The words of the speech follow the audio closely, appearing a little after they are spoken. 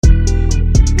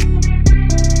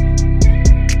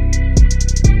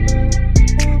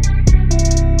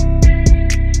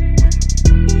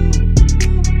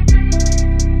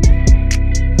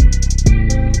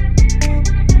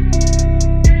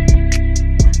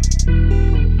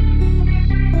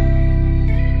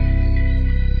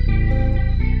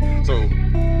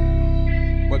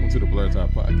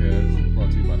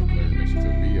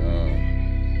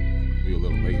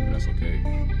that's okay.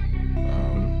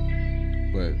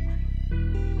 Hmm.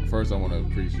 But first, I want to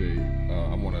appreciate.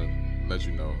 I want to let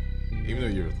you know, even though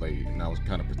you're late and I was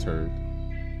kind of perturbed,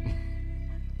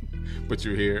 but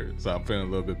you're here, so I'm feeling a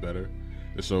little bit better.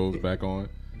 The show's back on,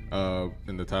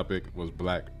 and the topic was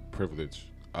black privilege.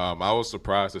 I was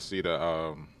surprised to see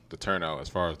the turnout as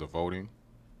far as the voting.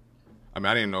 I mean,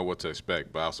 I didn't know what to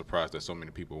expect, but I was surprised that so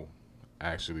many people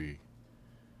actually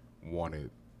wanted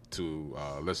to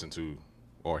listen to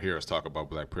or hear us talk about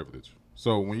black privilege.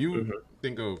 So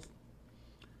think of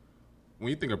when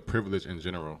you think of privilege in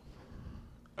general,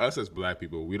 us as black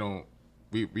people,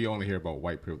 we only hear about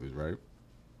white privilege, right?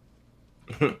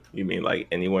 You mean like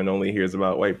anyone only hears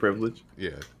about white privilege?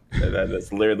 Yeah.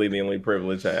 That's literally the only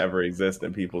privilege that ever exists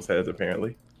in people's heads,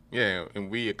 apparently. Yeah, and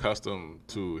we accustomed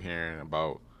to hearing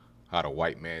about how the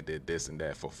white man did this and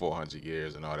that for 400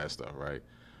 years and all that stuff, right?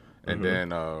 And Hmm. then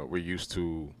we're used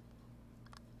to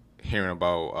hearing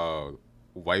about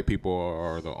white people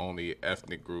are the only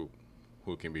ethnic group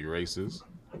who can be racist,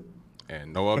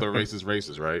 and no other race is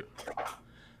racist, right?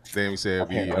 Then we said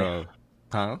Apparently.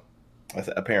 huh? I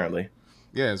said apparently.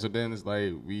 Yeah. So then it's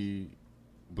like we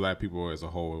black people as a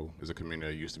whole, as a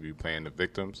community, used to be playing the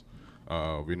victims.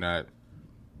 We're not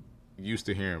used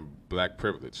to hearing black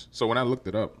privilege. So when I looked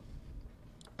it up,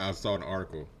 I saw an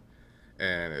article,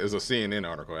 and it was a CNN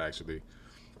article actually.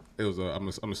 It was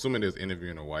I'm assuming it was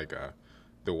interviewing a white guy.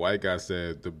 The white guy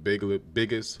said the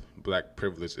biggest black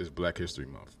privilege is Black History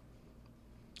Month.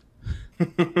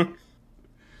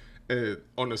 And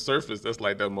on the surface, that's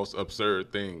like the most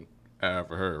absurd thing I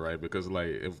ever heard, right? Because like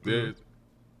if Mhm. there's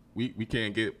we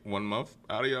can't get 1 month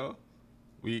out of y'all,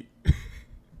 we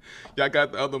y'all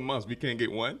got the other months, we can't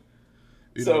get one.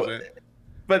 You know what I'm So, saying?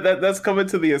 but that's coming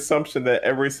to the assumption that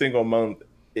every single month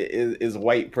is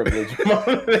white privilege month,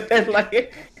 and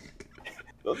like,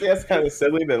 don't you think that's kind of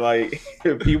silly that like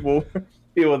people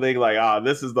people think like, ah,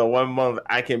 this is the 1 month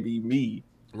I can be me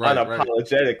Right, right,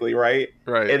 unapologetically, right?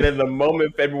 right. And then the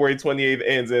moment February 28th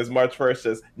ends, as March 1st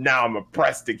says, now I'm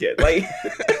oppressed again. Like,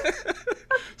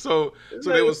 So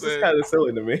they were it's just saying kind of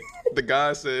silly to me. the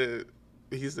guy said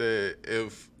he said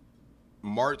if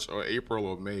March or April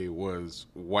or May was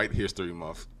White History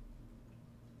Month,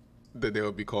 that they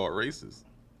would be called racist.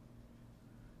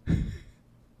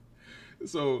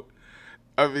 So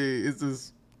I mean, it's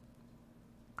just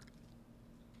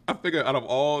I figure out of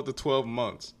all the 12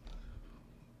 months,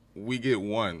 we get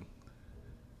one,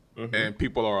 Hmm. and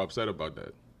people are upset about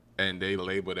that, and they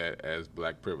label that as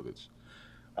black privilege.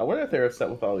 I wonder if they're upset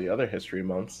with all the other history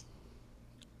months.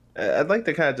 I'd like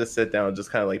to kind of just sit down and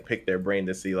just kind of like pick their brain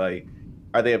to see like,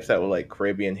 are they upset with like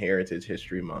Caribbean Heritage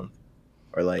History Month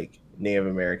or like Native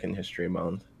American History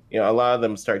Month? You know, a lot of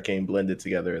them start getting blended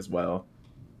together as well.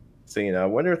 So I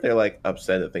wonder if they're like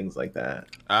upset at things like that.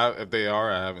 If they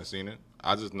are, I haven't seen it.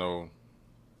 I just know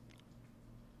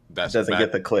It that's doesn't back.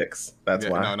 get the clicks. That's Yeah,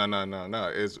 no, why. no, no, no,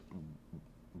 no. It's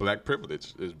black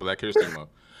privilege. It's Black History Month.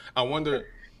 I wonder.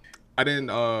 I didn't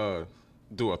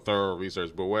do a thorough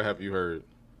research, but what have you heard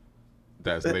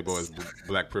that's labeled as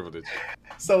black privilege?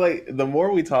 So like the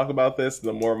more we talk about this,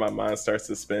 the more my mind starts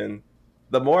to spin.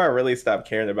 The more I really stop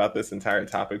caring about this entire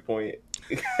topic point,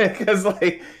 because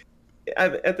like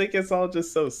I think it's all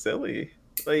just so silly.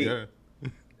 Like Yeah.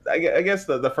 I guess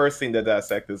the first thing to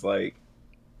dissect is like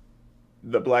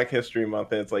the Black History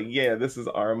Month, and it's like, yeah, this is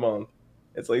our month.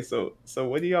 It's like, so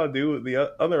what do y'all do with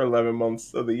the other 11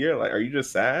 months of the year? Like, are you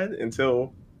just sad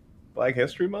until Black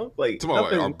History Month? Like Tomorrow,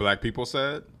 like, are nothing. black people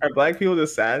sad? Are black people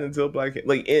just sad until like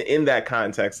in that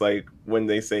context? Like when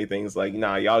they say things like,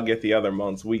 "Nah, y'all get the other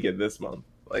months, we get this month."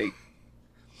 Like,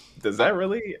 does I, that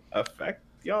really affect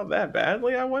y'all that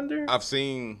badly? I wonder. I've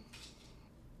seen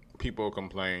people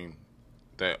complain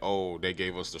that they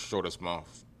gave us the shortest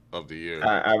month of the year.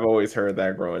 I've always heard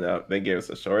that growing up. They gave us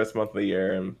the shortest month of the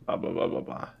year and blah blah blah blah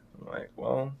blah. I'm like,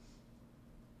 well,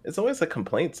 it's always a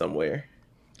complaint somewhere.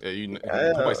 Yeah,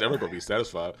 Uh, nobody's ever gonna be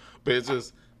satisfied. But it's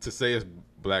just to say it's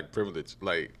black privilege.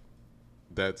 Like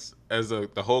that's the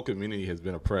whole community has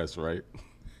been oppressed, right?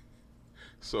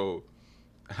 So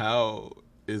how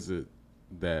is it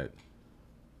that,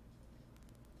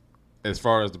 as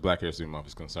far as the Black History Month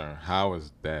is concerned, how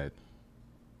is that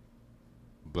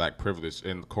black privilege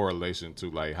in correlation to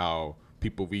like how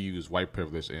people we use white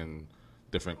privilege in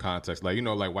different contexts? Like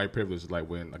like white privilege is like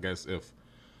when I guess if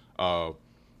a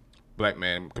black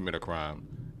man commit a crime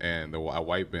and a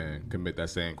white man commit that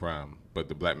same crime, but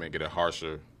the black man get a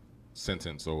harsher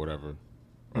sentence or whatever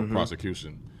or mhm.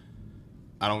 prosecution.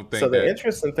 I don't So think the that.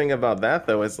 interesting thing about that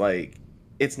though is like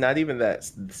it's not even that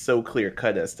so clear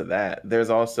cut as to that. There's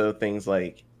also things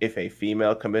like if a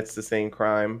female commits the same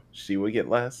crime, she would get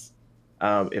less.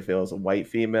 if it was a white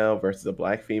female versus a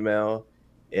black female,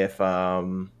 if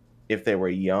they were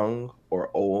young or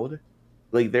old.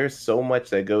 Like there's so much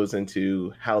that goes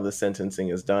into how the sentencing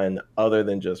is done other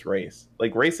than just race.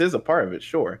 Like race is a part of it,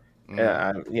 sure. And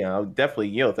Mm-hmm. I'll definitely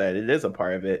yield that it is a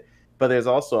part of it, but there's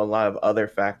also a lot of other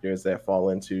factors that fall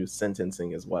into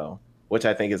sentencing as well, which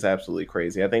I think is absolutely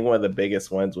crazy. I think one of the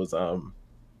biggest ones was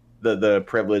the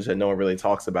privilege that no one really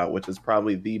talks about, which is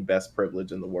probably the best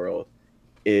privilege in the world,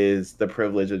 is the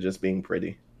privilege of just being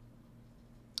pretty.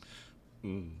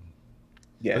 Mm.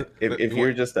 Yeah, if You you're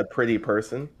want just a pretty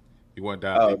person, you want to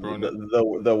dive deeper on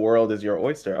it? the world is your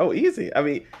oyster. Oh, easy. I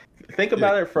mean, think Yeah,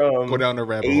 about it go from down the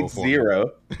rabbit hole age for me.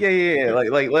 zero. Yeah.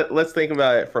 Let's think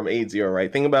about it from age zero,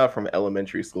 right? Think about it from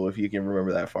elementary school, if you can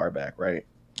remember that far back, right?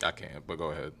 I can't, but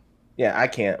go ahead. Yeah, I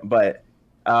can't, but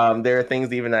there are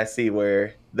things even I see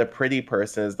where the pretty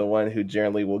person is the one who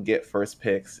generally will get first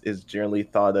picks, is generally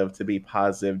thought of to be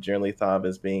positive, generally thought of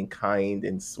as being kind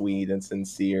and sweet and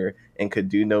sincere and could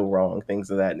do no wrong, things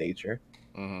of that nature.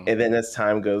 Mm-hmm. And then as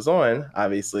time goes on,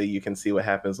 obviously you can see what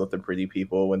happens with the pretty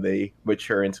people when they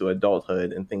mature into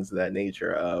adulthood and things of that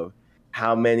nature, of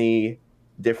how many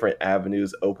different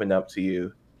avenues open up to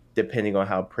you depending on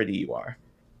how pretty you are.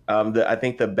 I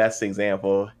think the best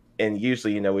example, and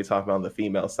usually, we talk about on the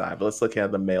female side, but let's look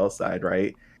at the male side,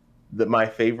 right? My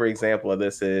favorite example of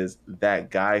this is that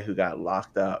guy who got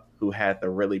locked up, who had the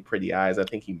really pretty eyes. I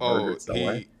think he Oh, murdered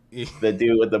someone. he The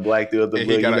dude with the black dude with the and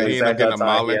blue, you know he ended up exactly getting a what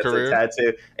I'm talking. He modeling has a career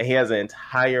tattoo, and he has an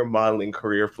entire modeling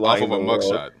career off flying of a the world.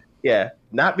 mugshot. Yeah,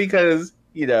 not because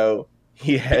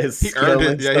he has He earned skill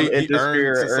it. in Yeah, some he industry earned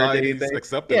or earned society's anything.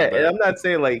 acceptance Yeah, and back. I'm not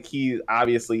saying like he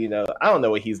obviously, I don't know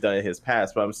what he's done in his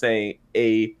past, but I'm saying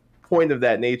a point of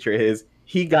that nature is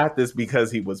he got this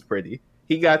because he was pretty.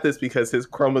 He got this because his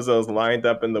chromosomes lined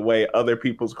up in the way other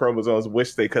people's chromosomes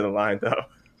wish they could have lined up.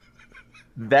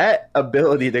 That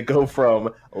ability to go from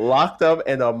locked up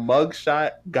in a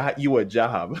mugshot got you a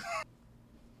job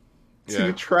to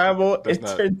Yeah, travel that's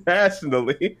not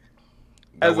internationally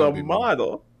that as a wouldn't be me.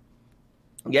 model.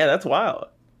 Yeah, that's wild.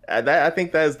 I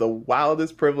think that is the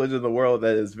wildest privilege in the world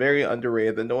that is very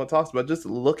underrated that no one talks about. Just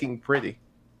looking pretty.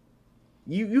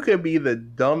 You could be the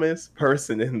dumbest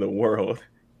person in the world,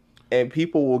 and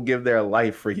people will give their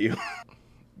life for you The-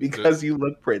 because you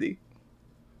look pretty.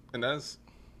 and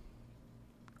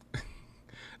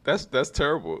that's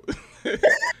terrible.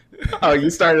 Oh, you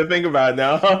starting to think about it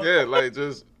now? Huh? Yeah, like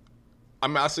just I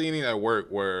mean, I seen it at work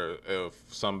where if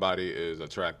somebody is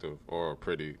attractive or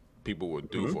pretty, people would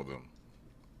do Mhm. for them.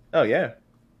 Oh yeah,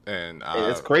 And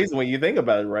it's crazy when you think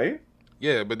about it, right?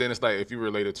 yeah, but then it's like if you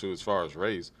relate it to as far as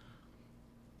race,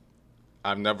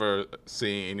 I've never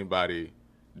seen anybody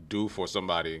do for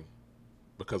somebody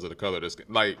because of the color of their skin.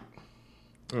 Like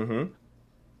Mm-hmm.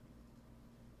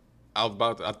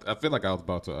 I feel like I was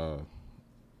about to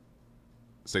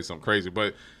say something crazy,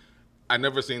 but I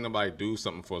never seen nobody do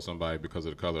something for somebody because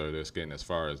of the color of their skin as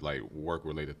far as like work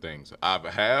related things. I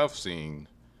have seen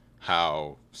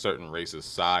how certain races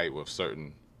side with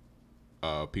certain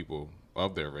people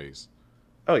of their race.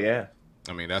 Oh yeah,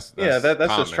 I mean yeah. that's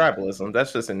That's just common. tribalism.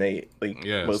 That's just innate. Like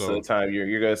Yeah, most of the so time,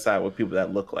 you're gonna side with people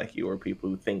that look like you or people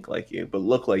who think like you, but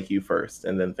look like you first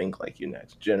and then think like you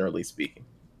next. Generally speaking.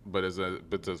 but as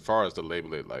far as to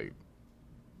label it like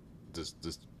this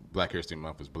Black History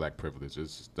Month is Black privilege,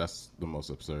 that's the most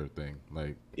absurd thing.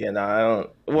 Like Yeah, no, I don't.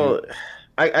 you, Well,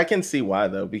 I can see why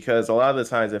though, because a lot of the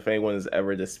times, if anyone is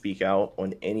ever to speak out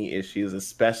on any issues,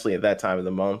 especially at that time of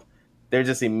the month, they're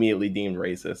just immediately deemed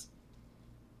racist.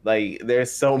 Like,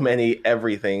 there's so many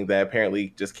everything that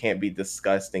apparently just can't be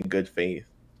discussed in good faith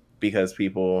because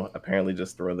people apparently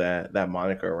just throw that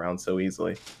moniker around so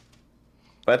easily.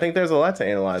 But I think there's a lot to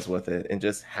analyze with it and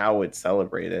just how it's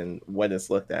celebrated and what it's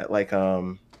looked at. Like,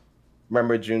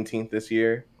 remember Juneteenth this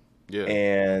year? yeah.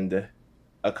 And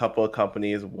a couple of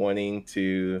companies wanting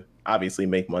to obviously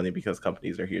make money because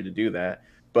companies are here to do that,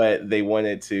 but they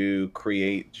wanted to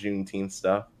create Juneteenth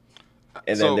stuff.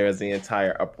 And then So there's the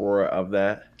entire uproar of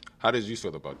that. how did you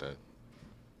feel about that?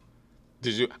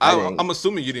 Did you? I didn't I'm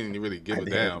assuming you didn't really give I a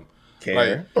didn't damn.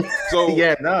 Like care. so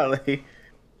Yeah, no, like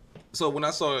so when I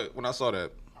saw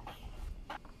that,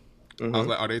 I was mhm.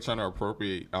 like, are they trying to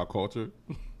appropriate our culture?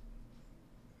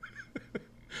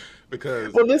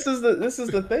 Because Well, this is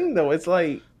the thing though. It's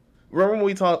like, remember when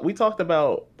we talked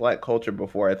about black culture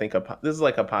before. I think this is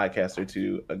like a podcast or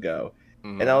two ago.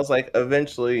 And I mhm. was like,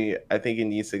 eventually, I think it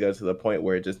needs to go to the point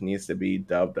where it just needs to be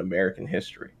dubbed American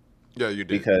history. Yeah, you did.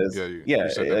 Because Yeah, you yeah,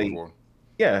 said that before.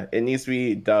 yeah, it needs to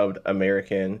be dubbed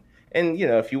American. And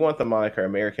if you want the moniker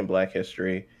American Black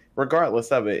History,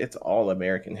 regardless of it, it's all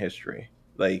American history.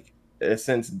 Like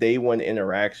since day one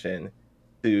interaction,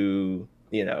 to,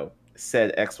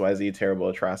 said XYZ terrible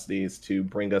atrocities to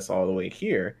bring us all the way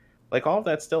here. Like, all of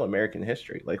that's still American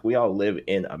history. Like, we all live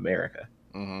in America.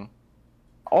 Mm-hmm.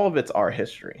 All of it's our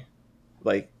history.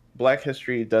 Like, Black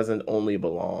history doesn't only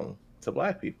belong to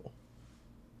Black people,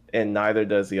 and neither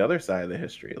does the other side of the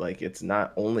history. Like, it's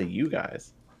not only you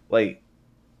guys. Like,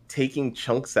 taking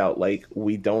chunks out, like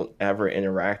we don't ever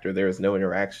interact or there is no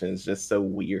interaction, is just so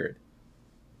weird.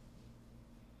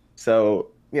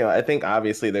 So, I think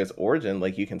obviously there's origin.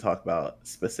 Like, you can talk about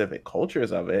specific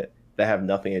cultures of it that have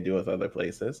nothing to do with other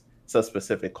places. So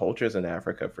specific cultures in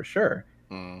Africa for sure.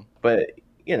 Mm-hmm. But,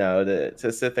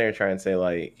 to sit there and try and say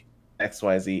like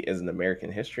XYZ is an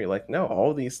American history, like, no,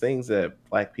 all these things that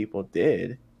Black people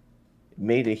did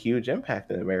made a huge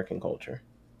impact in American culture.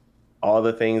 All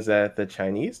the things that the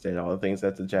Chinese did, all the things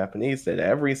that the Japanese did,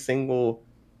 every single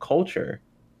culture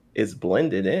is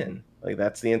blended in. Like,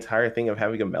 that's the entire thing of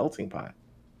having a melting pot.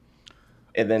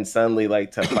 And then suddenly,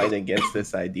 like, to fight against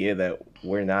this idea that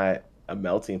we're not a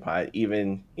melting pot,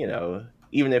 even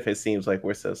if it seems like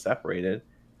we're so separated,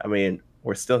 I mean,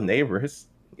 we're still neighbors.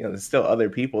 There's still other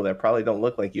people that probably don't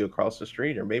look like you across the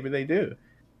street, or maybe they do.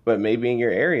 But maybe in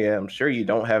your area, I'm sure you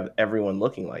don't have everyone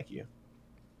looking like you.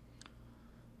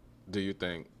 Do you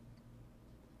think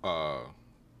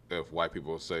if white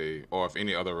people say, or if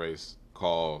any other race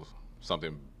calls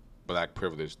something black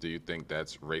privilege, do you think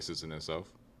that's racist in itself?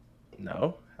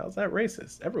 No, how's that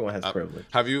racist? Everyone has privilege.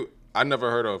 Have you? I never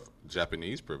heard of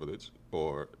Japanese privilege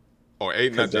or not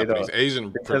Because they Japanese, don't. Asian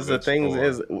Because the privilege. thing Or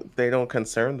is, they don't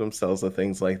concern themselves with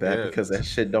things like that yeah, because that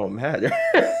shit don't matter.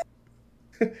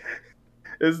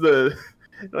 Is the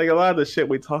like a lot of the shit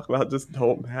we talk about just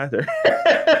don't matter.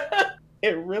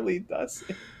 It really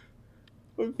doesn't.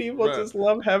 But people bruh, just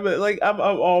love having like I'm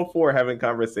all for having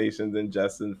conversations and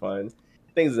jest and fun,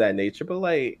 things of that nature. But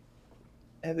like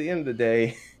at the end of the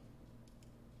day,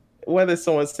 whether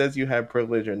someone says you have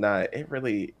privilege or not, it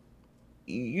really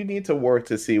you need to work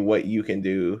to see what you can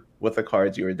do with the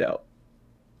cards you were dealt.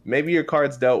 Maybe your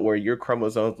cards dealt where your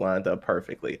chromosomes lined up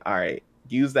perfectly. All right,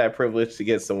 use that privilege to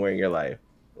get somewhere in your life,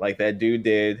 like that dude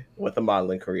did with a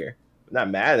modeling career. I'm not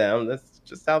mad at him. That's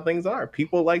just how things are.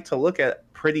 People like to look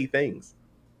at pretty things.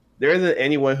 There isn't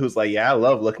anyone who's like, yeah, I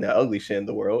love looking at ugly shit in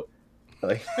the world.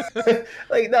 Like,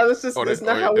 like no, that's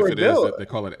not how if we're it is, built. they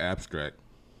call it abstract.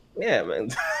 Yeah, man.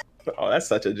 Oh, that's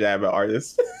such a jab at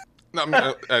artists. No, I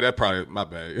mean, that probably my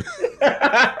bad.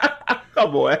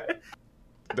 Come on.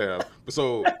 Damn. But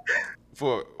so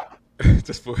for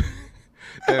just for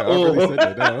damn, I really said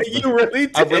that. Damn, You really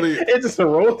did. I really It just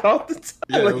rolled off the tongue.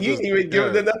 yeah. Like, you didn't even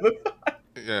give it another.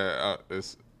 Yeah.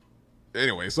 It's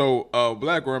anyway. So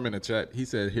Black Worm in the chat, he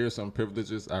said, "Here's some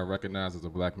privileges I recognize as a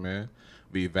black man.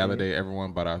 We validate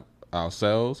everyone but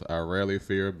ourselves. I rarely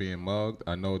fear being mugged.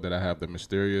 I know that I have the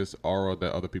mysterious aura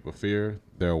that other people fear.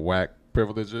 They're whack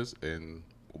privileges,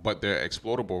 but they're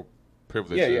exploitable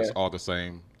privileges Yeah. all the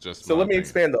same. Just So my let me opinion.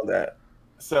 expand on that.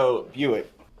 So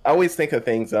Buick, I always think of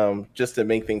things just to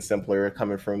make things simpler,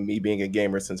 coming from me being a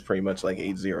gamer since pretty much like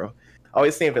age zero. I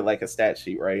always think of it like a stat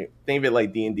sheet, right? Think of it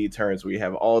like D&D terms where you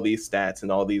have all these stats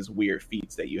and all these weird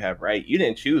feats that you have, right? You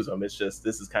didn't choose them. It's just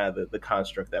this is kind of the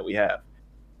construct that we have.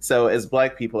 So as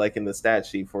black people, like in the stat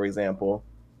sheet, for example,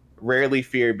 rarely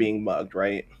fear being mugged,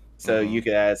 right? So you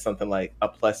could add something like a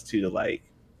 +2 to like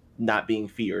not being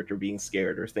feared or being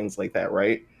scared or things like that,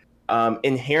 right?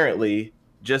 Inherently,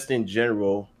 just in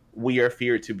general, we are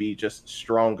feared to be just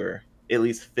stronger, at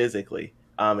least physically,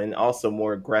 and also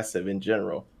more aggressive in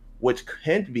general, which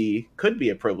could be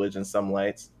a privilege in some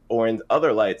lights, or in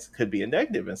other lights could be a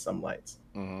negative in some lights.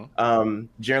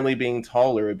 Generally, being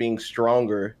taller or being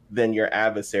stronger than your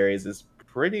adversaries is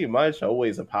pretty much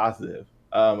always a positive.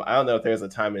 I don't know if there's a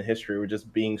time in history where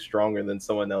just being stronger than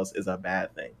someone else is a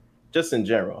bad thing, just in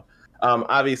general.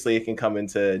 Obviously, it can come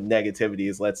into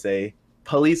negativities. Let's say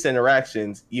police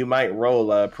interactions, you might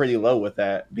roll pretty low with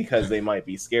that because they might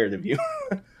be scared of you,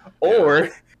 or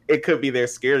it could be they're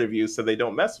scared of you so they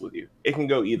don't mess with you. It can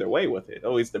go either way with it. It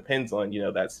always depends on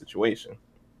that situation.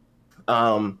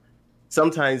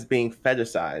 Sometimes being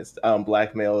fetishized,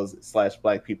 black males /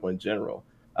 black people in general.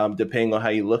 Depending on how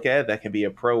you look at it, that can be a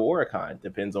pro or a con.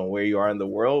 Depends on where you are in the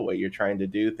world, what you're trying to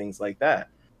do, things like that.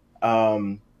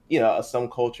 Some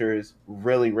cultures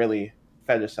really, really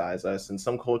fetishize us, and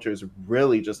some cultures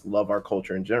really just love our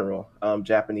culture in general.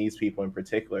 Japanese people in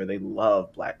particular, they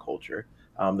love black culture.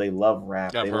 They love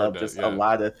rap. Yeah, I've they heard love that, just yeah. a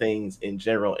lot of things in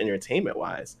general, entertainment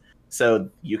wise. So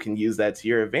you can use that to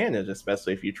your advantage,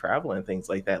 especially if you travel and things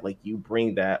like that. Like, you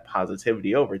bring that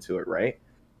positivity over to it, right?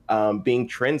 Being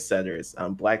trendsetters,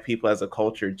 black people as a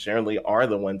culture generally are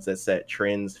the ones that set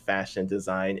trends, fashion,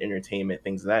 design, entertainment,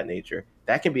 things of that nature.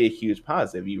 that can be a huge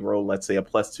positive. You roll, let's say, a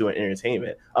 +2 in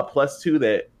entertainment, a +2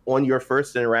 that on your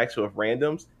first interaction with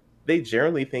randoms, they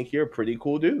generally think you're a pretty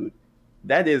cool dude.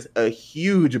 That is a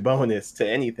huge bonus to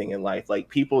anything in life. Like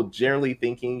people generally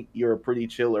thinking you're a pretty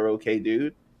chill or okay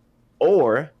dude,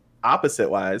 or opposite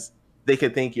wise, they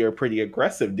could think you're a pretty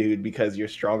aggressive dude because you're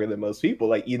stronger than most people.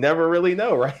 Like you never really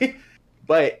know, right?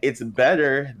 But it's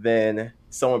better than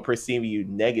someone perceiving you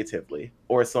negatively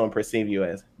or someone perceiving you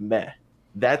as meh.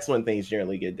 That's when things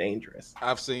generally get dangerous.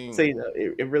 I've seen So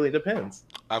it really depends.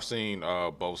 I've seen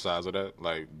both sides of that,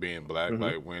 like being black. Mm-hmm.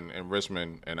 Like when in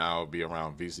Richmond and I'll be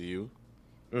around VCU,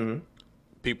 Mm-hmm.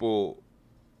 people.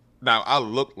 Now I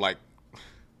look like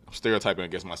I'm stereotyping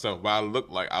against myself, but I look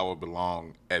like I would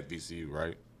belong at VCU,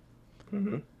 right?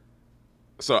 Mm-hmm.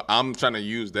 So I'm trying to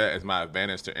use that as my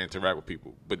advantage to interact with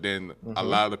people. But then a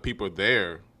lot of the people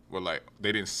there were like,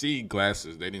 they didn't see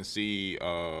glasses, they didn't see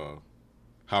how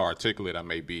articulate I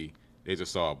may be. They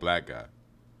just saw a black guy.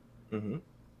 Mm-hmm.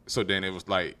 So then it was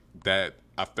like that.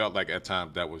 I felt like at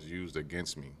times that was used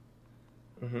against me.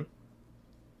 Mm-hmm.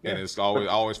 And it's always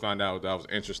I always found out that was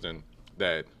interesting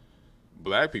that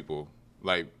black people,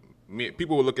 like me,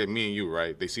 people will look at me and you,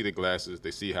 right? They see the glasses, they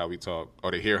see how we talk,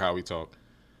 or they hear how we talk.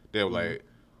 They're like,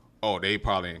 oh, they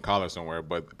probably in college somewhere,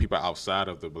 but people outside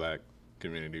of the black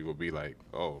community will be like,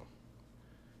 oh,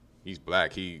 he's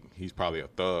black, he's probably a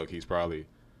thug, he's probably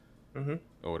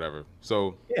or whatever.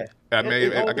 So Yeah. I guess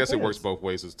it depends. works both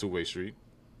ways. It's a two-way street.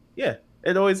 Yeah,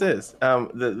 it always is.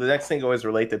 The next thing I always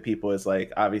relate to people is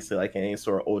like obviously like in any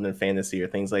sort of olden fantasy or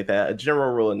things like that. A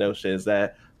general rule of notion is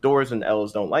that dwarves and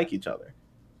elves don't like each other.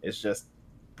 It's just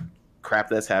crap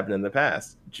that's happened in the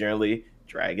past. Generally,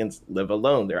 dragons live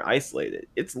alone. They're isolated.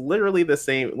 It's literally the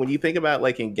same when you think about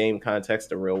like in game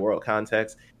context or real world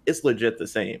context. It's legit the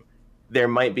same. There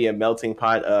might be a melting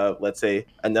pot of, let's say,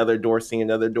 another dwarf seeing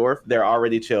another dwarf. They're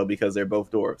already chill because they're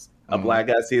both dwarves. A black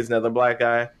guy sees another black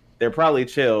guy. They're probably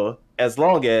chill as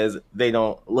long as they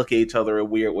don't look at each other a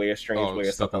weird way, a strange way,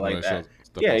 or something like that.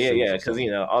 Yeah. Because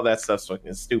all that stuff's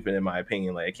fucking stupid in my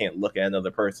opinion. Like I can't look at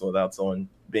another person without someone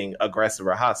being aggressive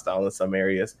or hostile in some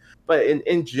areas. But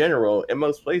in general, in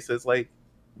most places, like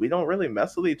we don't really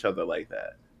mess with each other like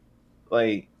that.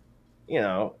 Like,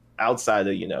 outside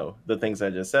of the things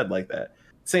I just said like that.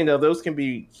 So those can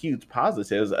be huge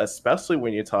positives, especially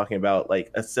when you're talking about like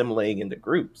assimilating into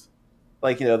groups.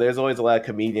 Like, there's always a lot of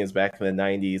comedians back in the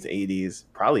 90s, 80s,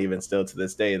 probably even still to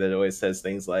this day, that always says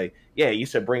things like, yeah, you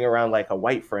should bring around like a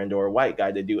white friend or a white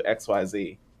guy to do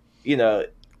XYZ.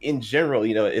 In general,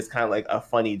 it's kind of like a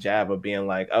funny jab of being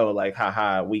like, oh, like,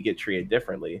 haha, we get treated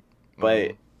differently.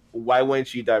 But why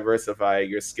wouldn't you diversify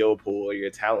your skill pool or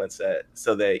your talent set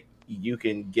so that you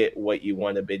can get what you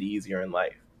want a bit easier in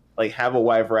life? Like, have a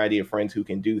wide variety of friends who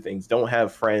can do things. Don't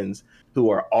have friends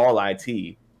who are all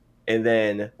IT. And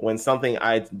then when something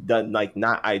I done like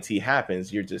not IT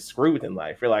happens, you're just screwed in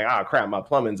life. You're like, oh crap, my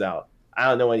plumbing's out. I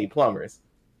don't know any plumbers.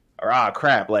 Or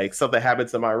crap, like something happened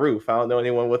to my roof. I don't know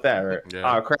anyone with that. Or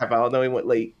crap, I don't know anyone.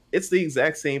 Like it's the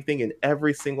exact same thing in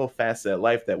every single facet of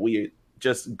life that we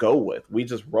just go with. We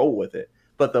just roll with it.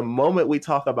 But the moment we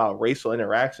talk about racial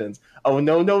interactions, oh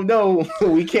no,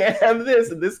 we can't have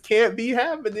this, and this can't be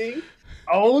happening.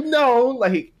 Oh no,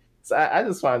 like so I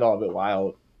just find all of it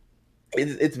wild.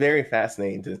 It's very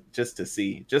fascinating to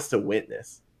see, just to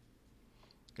witness.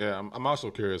 Yeah, I'm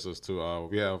also curious as to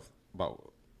we have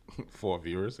about 4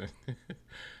 viewers.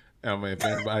 I mean, if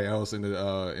anybody else in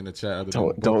the chat,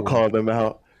 don't call them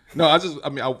out. No,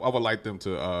 I would like them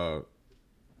to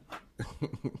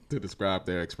to describe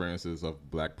their experiences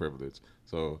of black privilege.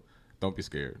 So don't be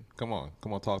scared. Come on,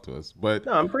 talk to us. But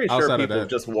no, I'm pretty sure people have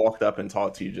just walked up and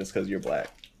talked to you just because you're black.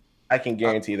 I can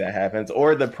guarantee that happens.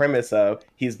 Or the premise of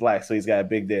he's black, so he's got a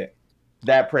big dick.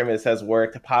 That premise has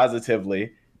worked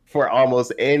positively for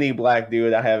almost any black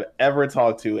dude I have ever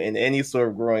talked to in any sort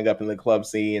of growing up in the club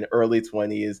scene, early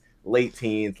 20s, late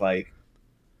teens. Like,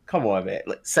 come on, man.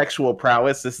 Like, sexual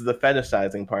prowess. This is the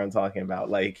fetishizing part I'm talking about.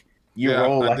 Like, you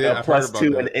roll like a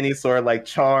 +2 in any sort of like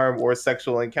charm or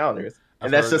sexual encounters.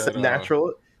 And that's just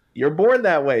natural. You're born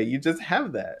that way. You just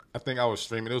have that. I think I was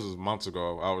streaming. This was months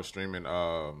ago. I was streaming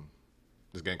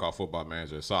this game called Football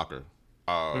Manager, soccer.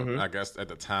 I guess at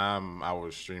the time I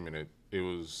was streaming it, it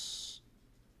was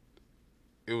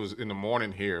in the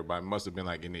morning here, but it must have been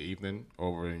like in the evening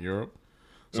over in Europe.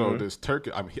 So this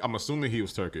Turkish, I'm assuming he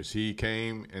was Turkish. He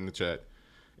came in the chat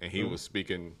and he was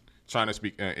trying to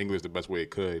speak English the best way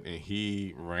it could, and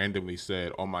he randomly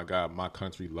said, "Oh my God, my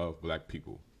country loves black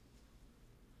people."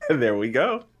 There we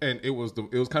go. And it was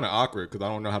kind of awkward because I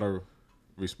don't know how to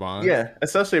responds. Yeah,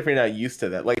 especially if you're not used to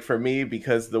that. Like for me,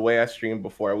 because the way I streamed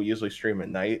before, I would usually stream at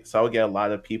night. So I would get a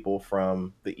lot of people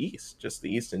from the East, just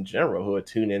the East in general, who would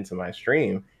tune into my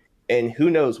stream. And who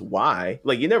knows why?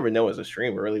 Like you never know as a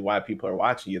streamer really why people are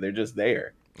watching you. They're just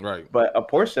there. Right. But a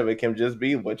portion of it can just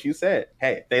be what you said.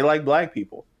 Hey, they like black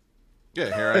people.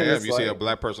 Yeah, here I And am. it's You see a like,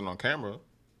 black person on camera,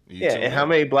 you yeah, tune and how in.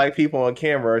 many black people on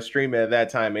camera are streaming at that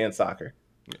time in soccer?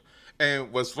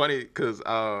 And what's funny, because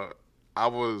I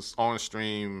was on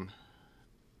stream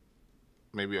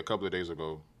maybe a couple of days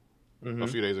ago, a Mm-hmm.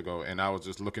 few days ago, and I was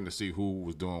just looking to see who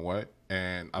was doing what,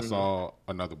 and I Mm-hmm. saw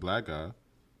another black guy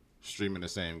streaming the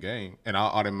same game, and I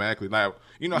automatically, like,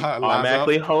 you know You how it lines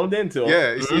automatically up. honed into them.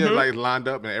 Yeah, you see it Mm-hmm. like lined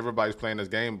up, and everybody's playing this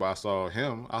game. But I saw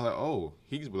him. I was like, oh,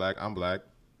 he's black. I'm black.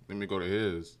 Let me go to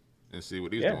his and see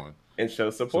what he's Yeah, doing. and show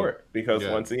So, support because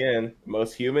yeah. once again,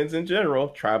 most humans in general,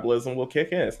 tribalism will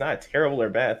kick in. It's not a terrible or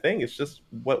bad thing. It's just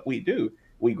what we do.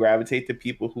 We gravitate to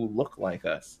people who look like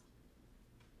us.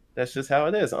 That's just how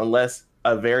it is, unless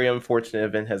a very unfortunate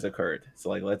event has occurred. So,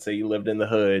 like, let's say you lived in the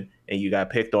hood and you got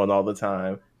picked on all the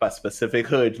time by specific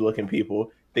hood-looking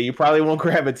people, then you probably won't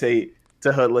gravitate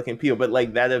to hood-looking people. But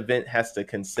like that event has to I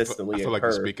consistently feel like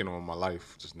you're occur. speaking on my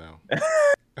life just now.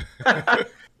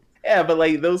 Yeah, but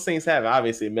like those things have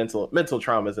obviously mental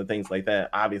traumas and things like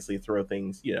that. Obviously, throw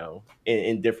things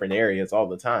in different areas all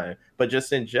the time. But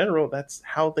just in general, that's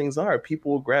how things are.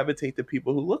 People will gravitate to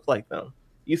people who look like them.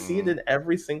 You see it Hmm. in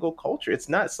every single culture. It's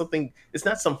not something. It's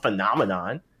not some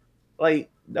phenomenon. Like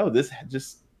no, this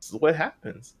is what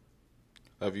happens.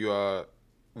 Have you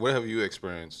what have you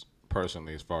experienced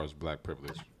personally as far as black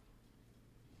privilege?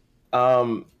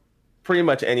 Um, Pretty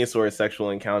much any sort of sexual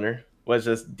encounter was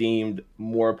just deemed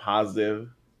more positive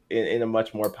in a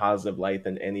much more positive light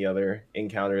than any other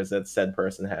encounters that said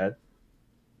person had.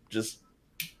 Just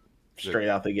That straight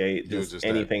out the gate, you was just just that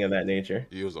anything of that nature.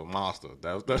 you was a monster.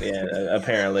 That was Yeah, the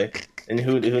apparently. And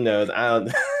who knows? I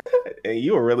don't. And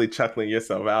you were really chuckling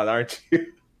yourself out, aren't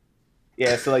you?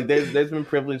 Yeah. So like, there's been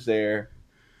privilege there.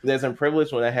 There's been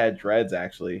privilege when I had dreads.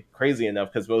 Actually, crazy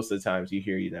enough, because most of the times you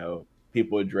hear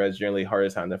people with dreads generally harder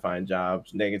time to find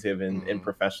jobs, negative in hmm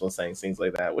professional settings, things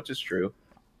like that, which is true.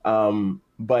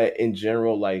 But in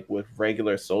general, like with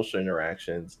regular social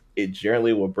interactions, it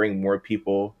generally will bring more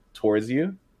people towards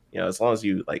you. As long as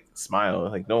you like smile,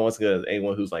 like no one wants to go to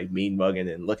anyone who's like mean mugging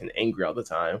and looking angry all the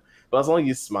time. But as long as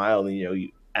you smile and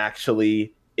you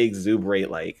actually exuberate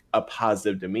like a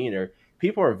positive demeanor,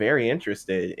 people are very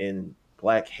interested in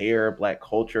black hair, black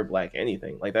culture, black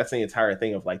anything. Like that's the entire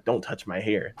thing of like, don't touch my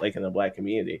hair, like in the black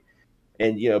community.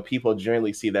 And people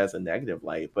generally see that as a negative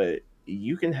light, but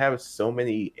you can have so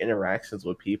many interactions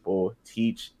with people,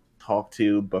 teach, talk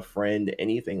to, befriend,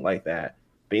 anything like that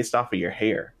based off of your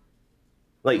hair.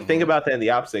 Like think hmm about that in the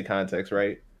opposite context,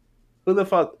 right? Who the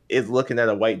fuck is looking at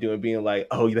a white dude and being like,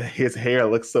 oh, his hair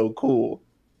looks so cool,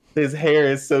 his hair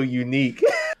is so unique?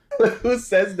 Who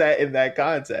says that in that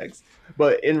context?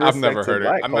 But in I've respect never to heard it.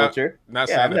 black I'm not culture, not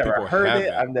yeah, I've saying that never people heard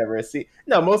it. haven't. I've never seen.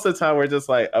 No, most of the time we're just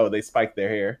like, oh, they spike their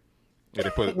hair. Yeah, they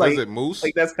put what is like it, moose?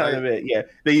 like that's kind Like of it. Yeah,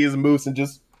 they use mousse and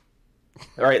just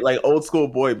right, like old school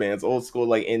boy bands, old school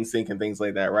like NSYNC and things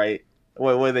like that, right?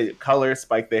 What they color,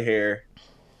 spike their hair.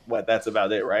 What that's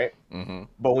about it, right? hmm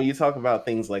But when you talk about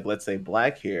things like let's say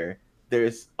black hair,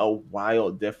 there's a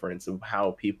wild difference of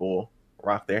how people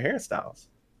rock their hairstyles.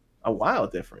 A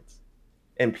wild difference.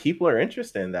 And people are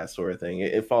interested in that sort of thing.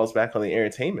 It falls back on the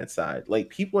entertainment side. Like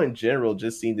people in general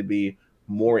just seem to be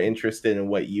more interested in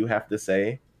what you have to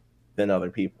say than other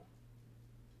people.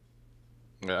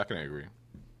 Yeah, I can agree.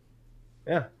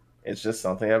 Yeah, it's just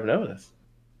something I've noticed.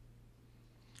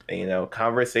 And,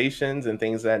 conversations and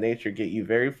things of that nature get you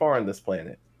very far on this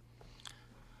planet.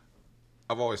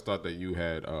 I've always thought that you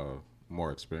had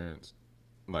more experience,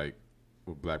 like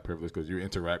with black privilege, because you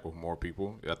interact with more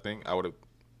people. I think I would have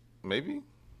maybe.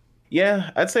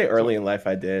 Yeah, I'd say So early in life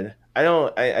I did. I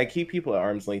don't. I keep people at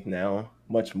arm's length now,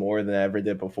 much more than I ever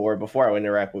did before. Before I would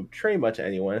interact with pretty much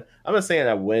anyone. I'm not saying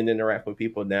I wouldn't interact with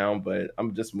people now, but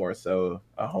I'm just more so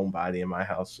a homebody in my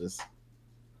house, just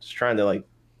trying to like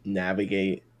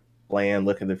navigate, plan,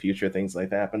 look at the future, things like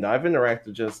that. But no, I've interacted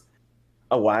with just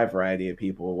a wide variety of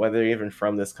people, whether they're even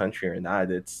from this country or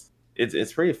not. It's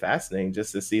pretty fascinating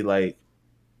just to see like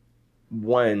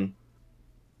one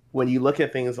when you look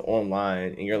at things online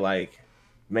and you're like,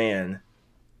 man,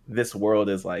 this world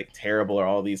is like terrible or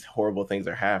all these horrible things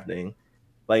are happening.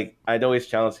 Like I'd always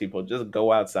challenge people, just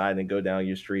go outside and go down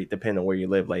your street, depending on where you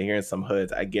live. Like here in some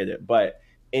hoods, I get it. But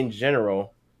in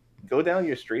general, go down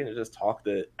your street and just talk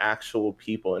to actual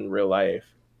people in real life.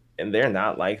 And they're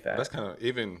not like that's that. kind of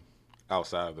even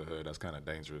outside of the hood. That's kind of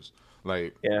dangerous.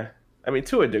 Like Yeah. I mean,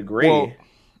 to a degree. Well,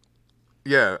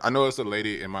 yeah, I know it's a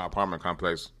lady in my apartment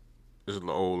complex. This is an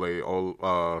old lady,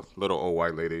 little old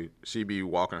white lady. She be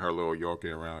walking her little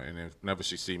Yorkie around, and if whenever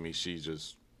she see me, she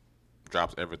just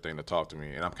drops everything to talk to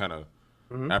me, and I'm kind of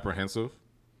Hmm. apprehensive.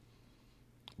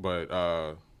 But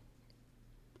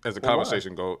as the Well, why?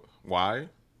 conversation go, why?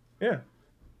 Yeah,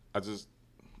 I just,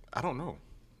 I don't know.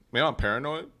 Maybe I'm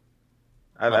paranoid.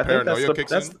 My I think paranoia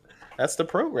kicks in. that's the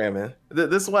programming.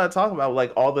 This is what I talk about,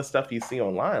 like all the stuff you see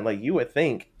online. Like you would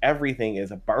think everything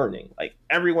is burning, like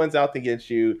everyone's out to get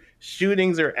you.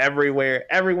 Shootings are everywhere.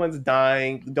 Everyone's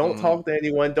dying. Don't Hmm. talk to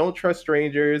anyone. Don't trust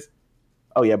strangers.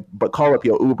 Oh yeah, but call up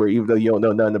your Uber even though you don't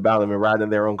know nothing about them and ride in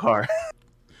their own car.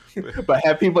 But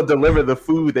have people deliver the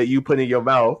food that you put in your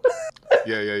mouth.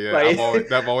 Yeah, yeah, yeah. Like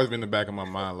That's always been in the back of my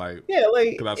mind, like, yeah,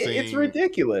 like because it's I've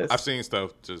ridiculous. seen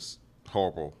stuff, just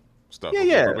horrible stuff Yeah,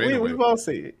 before. yeah, But anyway, we've all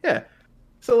seen it. Yeah.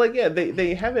 So like yeah,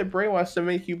 they have it brainwashed to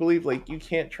make you believe like you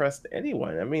can't trust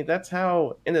anyone. I mean, that's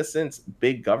how in a sense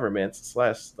big governments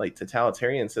slash like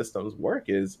totalitarian systems work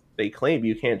is they claim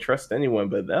you can't trust anyone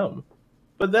but them.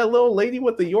 But that little lady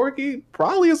with the Yorkie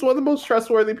probably is one of the most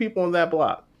trustworthy people on that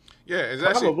block. yeah, it's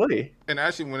actually, Probably. and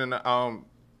actually, when in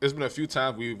there's been a few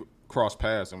times we've crossed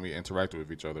paths and we interacted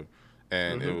with each other,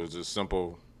 and it Hmm. was just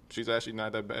simple. She's actually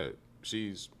not that bad.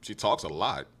 She talks a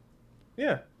lot,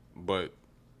 Yeah. but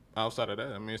outside of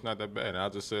that, I mean, it's not that bad. And I'll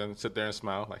just sit there and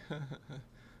smile, like,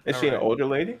 Is all she an right. older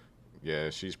lady? Yeah,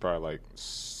 she's probably like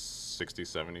 60s,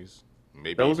 70s,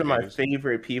 maybe Those are even my 80s.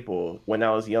 favorite people when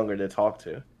I was younger to talk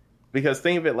to. Because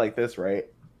think of it like this, right?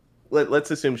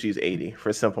 Let's assume she's 80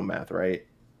 for simple math, right?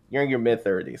 You're in your mid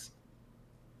 30s.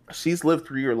 She's lived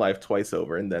through your life twice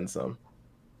over and then some.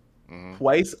 Hmm.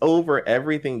 Twice over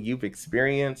everything you've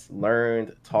experienced,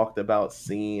 learned, talked about,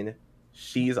 seen.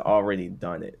 She's already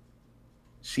done it.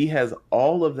 She has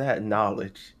all of that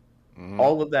knowledge, Hmm.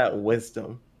 all of that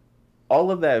wisdom,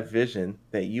 all of that vision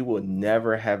that you will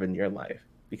never have in your life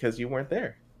because you weren't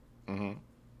there. Hmm.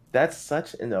 That's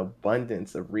such an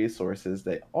abundance of resources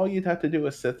that all you'd have to do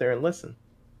is sit there and listen.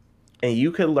 And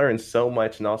you could learn so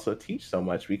much and also teach so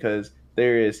much because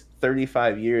there is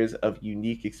 35 years of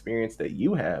unique experience that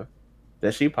you have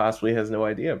that she possibly has no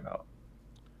idea about.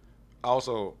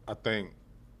 Also, I think,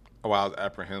 well, I was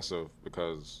apprehensive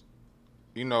because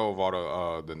of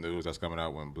all the news that's coming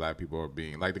out when black people are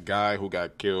being like the guy who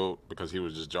got killed because he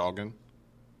was just jogging,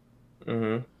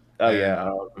 Hmm. Oh and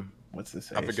yeah, what's his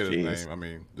I face? forget his Jeez, name. I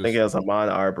mean, I think just it was Amon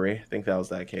Arbery. I think that was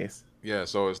that case. yeah.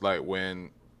 So it's like when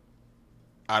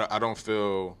I don't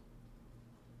feel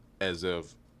as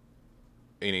if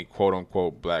any quote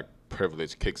unquote black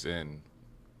privilege kicks in.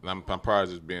 And I'm probably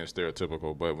just being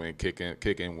stereotypical, but when it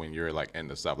kick in when you're like in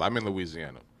the South. Like, I'm in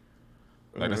Louisiana.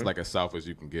 Like that's Hmm. like as South as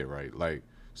you can get, right? Like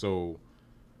so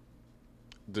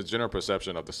the general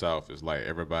perception of the South is like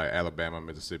everybody, Alabama,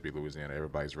 Mississippi, Louisiana,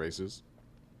 everybody's racist.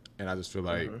 And I just feel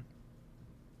like Hmm.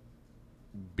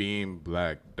 being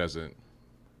black doesn't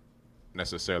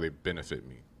necessarily benefit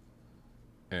me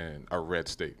in a red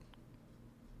state.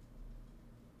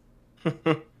 You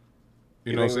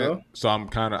You know what think I'm saying? so?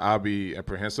 So I'll be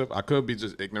apprehensive. I could be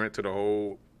just ignorant to the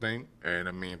whole thing. And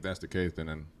I mean, if that's the case,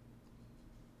 then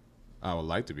I would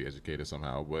like to be educated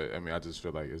somehow. But I mean, I just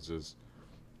feel like it's just,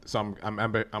 so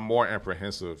I'm more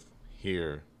apprehensive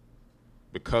here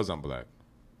because I'm black.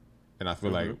 And I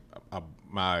feel like Hmm.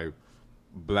 my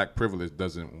black privilege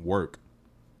doesn't work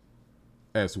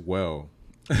as well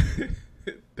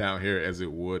down here as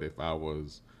it would if I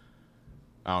was,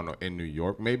 I don't know, in New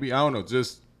York. Maybe, I don't know,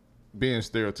 just being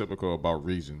stereotypical about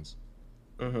regions.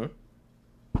 Hmm.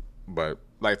 But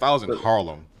like if I was in But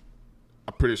Harlem,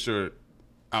 I'm pretty sure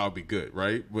I'll be good,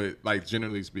 right? But like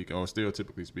generally speaking, or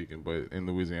stereotypically speaking, but in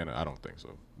Louisiana, I don't think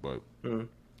so. But mm,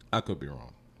 I could be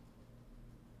wrong.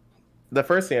 the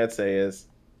first thing I'd say is,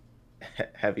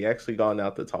 have you actually gone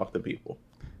out to talk to people?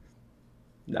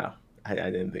 No, I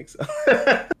didn't think so.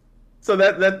 So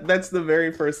that's the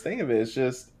very first thing of it. It's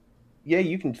just, yeah,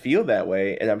 you can feel that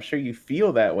way, and I'm sure you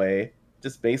feel that way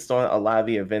just based on a lot of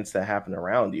the events that happen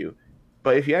around you.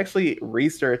 But if you actually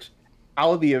research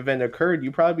how the event occurred,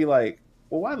 you probably be like,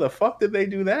 well, why the fuck did they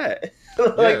do that?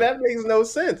 Like Yeah. that makes no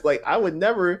sense. Like I would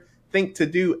never think to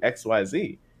do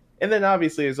XYZ. And then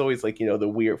obviously there's always like, the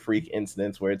weird freak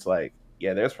incidents where it's like,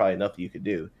 yeah, there's probably nothing you could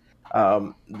do.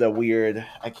 The weird,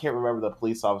 I can't remember the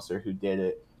police officer who did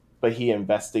it, but he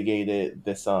investigated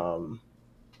this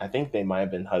I think they might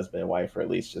have been husband and wife or at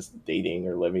least just dating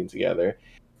or living together,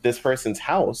 this person's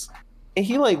house. And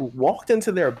he like walked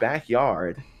into their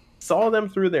backyard, saw them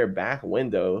through their back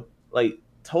window, like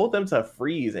told them to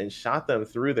freeze and shot them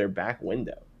through their back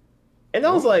window. And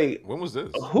I was like, when was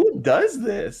this? who does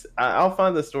this? I'll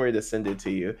find the story to send it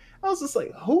to you. I was just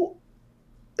like, who?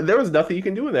 There was nothing you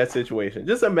can do in that situation.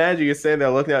 Just imagine you're sitting there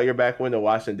looking out your back window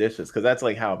washing dishes, because that's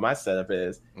like how my setup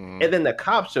is. Mm-hmm. And then the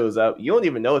cop shows up. You don't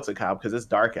even know it's a cop because it's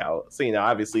dark out. So,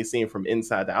 obviously seeing from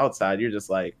inside to outside, you're just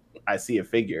like, I see a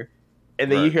figure.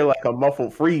 And then you hear like a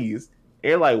muffled freeze.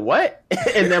 And you're like, what?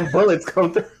 And then bullets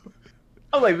come through.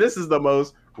 I'm like, this is the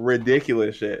most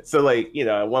ridiculous shit. So, like,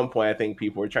 at one point, I think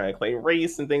people were trying to claim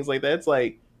race and things like that. It's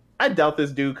like, I doubt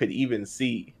this dude could even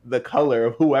see the color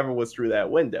of whoever was through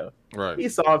that window. Right. He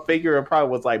saw a figure and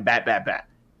probably was like, bat, bat, bat.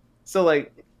 So,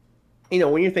 like,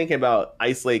 when you're thinking about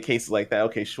isolated cases like that,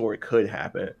 okay, sure, it could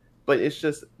happen. But it's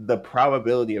just the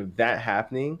probability of that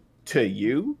happening to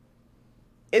you.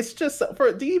 It's just,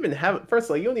 do you even have, first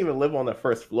of all, you don't even live on the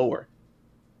first floor.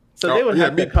 So they would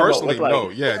have to come personally, up with, like, no.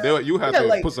 Yeah, you have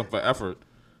to put some effort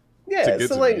to get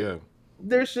to me. Yeah.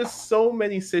 There's just so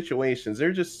many situations.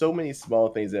 There's just so many small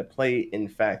things that play, in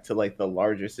fact, to like the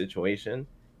larger situation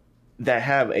that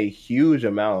have a huge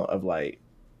amount of like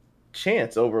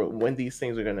chance over when these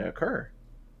things are going to occur.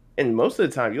 And most of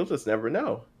the time, you'll just never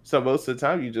know. So most of the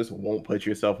time, you just won't put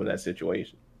yourself in that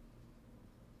situation.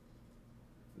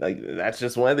 Like, that's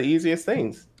just one of the easiest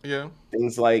things. Yeah.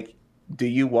 Things like, do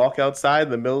you walk outside in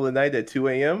the middle of the night at 2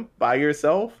 a.m. by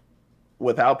yourself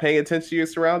without paying attention to your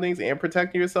surroundings and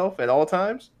protecting yourself at all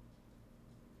times?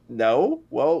 No.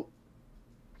 Well,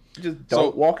 just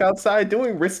don't walk outside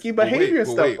doing risky behavior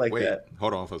stuff like that.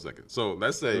 Hold on for a second. So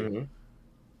let's say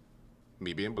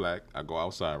me being black, I go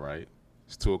outside, right?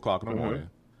 It's 2:00 in the morning.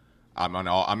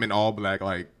 I'm in all black,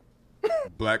 like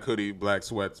black hoodie, black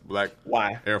sweats, black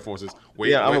Air Forces. I'm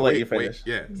gonna let you finish.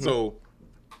 Yeah. So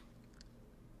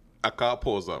a car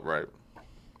pulls up, right?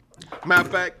 Matter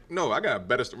of fact, no, I got a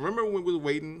better story. Remember when we was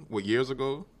waiting, years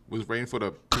ago? We was waiting for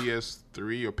the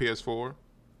PS3 or PS4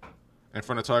 in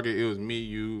front of Target. It was me,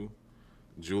 you,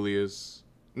 Julius.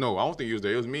 No, I don't think you was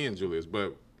there. It was me and Julius.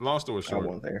 But long story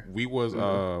short, we was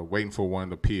waiting for one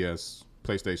of the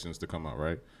PlayStations to come out,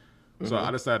 right? So I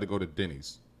decided to go to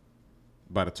Denny's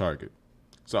by the Target.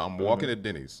 So I'm walking to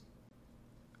Denny's.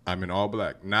 I'm in all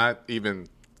black, not even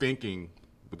thinking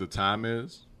what the time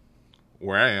is.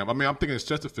 Where I am, I mean, I'm thinking it's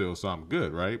Chesterfield, so I'm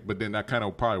good, right? But then that kind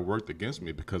of probably worked against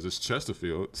me because it's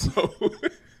Chesterfield.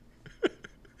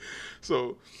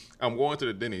 So I'm going to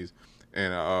the Denny's,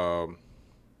 and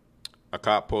a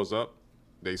cop pulls up.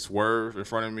 They swerve in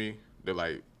front of me. They're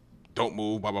like, "Don't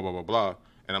move," blah blah blah blah blah.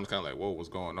 And I'm kind of like, "Whoa, what's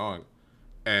going on?"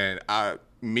 And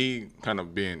me kind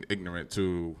of being ignorant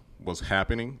to what's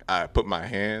happening, I put my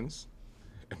hands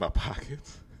in my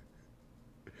pockets.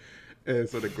 And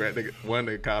so one of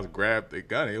the cops grabbed the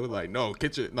gun. And it was like, "No,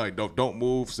 don't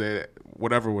move." Said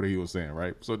whatever what he was saying,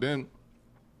 right? So then,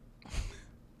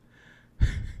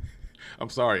 I'm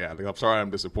sorry, Alex. I'm sorry, I'm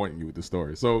disappointing you with the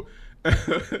story. So,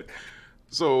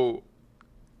 so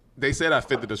they said I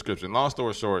fit the description. Long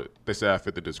story short, they said I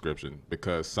fit the description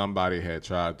because somebody had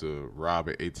tried to rob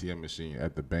an ATM machine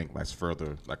at the bank that's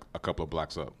further, like a couple of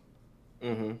blocks up,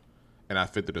 and I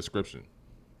fit the description.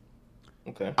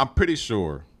 Okay, I'm pretty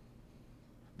sure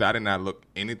that I did not look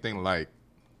anything like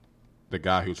the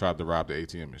guy who tried to rob the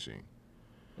ATM machine.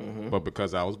 But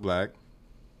because I was black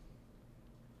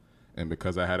and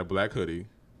because I had a black hoodie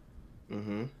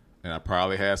and I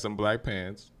probably had some black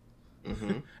pants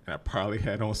and I probably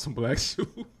had on some black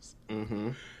shoes,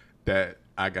 that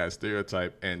I got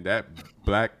stereotyped, and that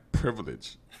black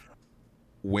privilege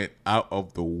went out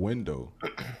of the window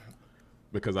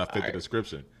because I fit the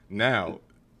description. Now,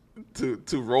 to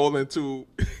roll into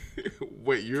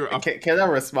what you're... Can I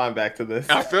respond back to this?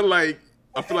 I feel like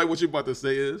what you're about to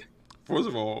say is, first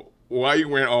of all, why are you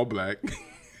wearing all black?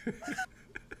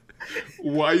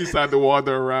 Why you decided to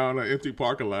wander around an empty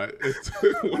parking lot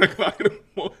at 1 o'clock in the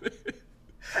morning?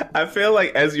 I feel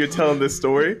like as you're telling this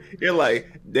story, you're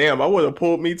like, damn, I would have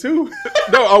pulled me too.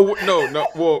 No.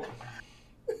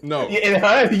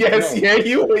 Yeah,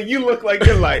 you look like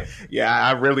you're like, yeah,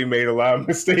 I really made a lot of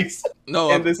mistakes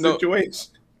in this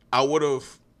situation. I would have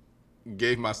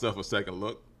gave myself a second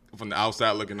look from the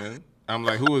outside looking in. I'm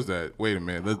like, who is that? Wait a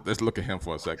minute, let's look at him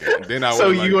for a second. And then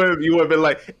you would have been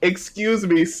like, excuse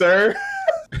me, sir.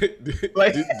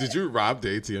 did you rob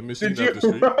the ATM machine up the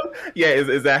street? Yeah,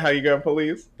 is that how you got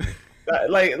police?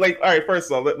 like, all right.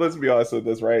 First of all, let's be honest with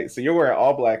this, right? So you're wearing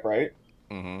all black, right?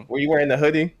 Were you wearing the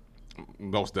hoodie?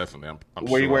 Most definitely. I'm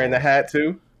Were you wearing the hat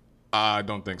too? I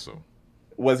don't think so.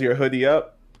 Was your hoodie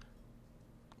up?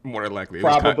 More than likely.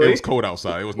 Probably. It was cold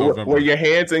outside. It was November. Were your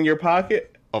hands in your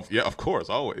pocket? Yeah, of course,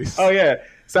 always. Oh yeah.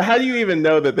 So how do you even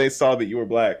know that they saw that you were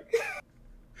black?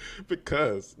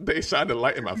 because they shined a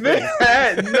light in my They face.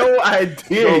 had no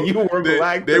idea No, you were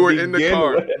black. They to were in the begin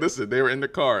car. with. Listen, they were in the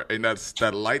car, and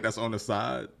that light that's on the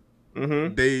side.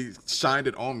 Mm-hmm. They shined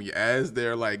it on me as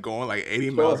they're like going like 80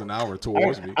 miles an hour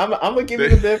towards me. I'm gonna give you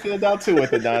the benefit of the doubt too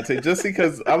with it, Dante, just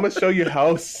because I'm gonna show you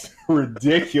how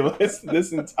ridiculous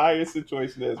this entire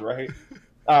situation is. Right?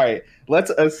 All right.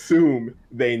 Let's assume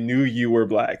they knew you were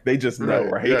black. They just know,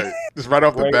 right? Yeah, just right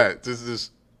off the Right. bat,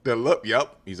 just the look.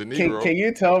 Yep, he's a Negro. Can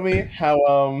you tell me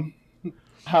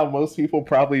how most people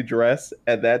probably dress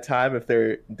at that time if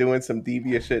they're doing some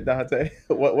devious shit, Dante?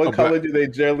 What color black. do they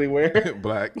generally wear?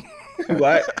 Black.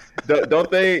 Black. Don't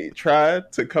they try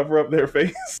to cover up their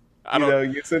face? I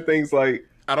don't. You said things like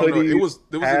I don't know. It hoodies, was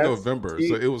in hats, November, tea-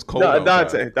 so it was cold No,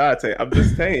 outside. Dante, I'm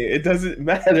just saying it doesn't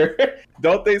matter.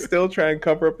 Don't they still try and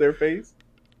cover up their face?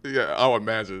 Yeah, I'll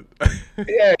imagine.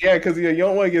 Yeah, because you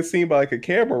don't want to get seen by like a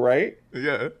camera, right?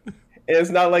 Yeah. And it's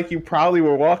not like you probably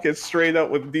were walking straight up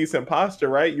with decent posture,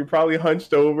 right? You probably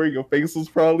hunched over, your face was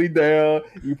probably down,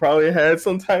 you probably had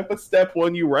some type of step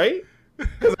on you, right?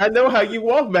 Because I know how you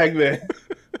walk back then,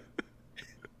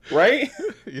 right?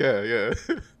 Yeah.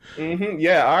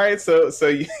 Yeah. All right. So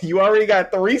you already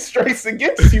got 3 strikes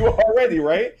against you already,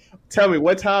 right? Tell me,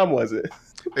 what time was it?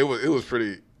 It was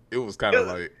pretty. It was kind of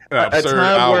like an A absurd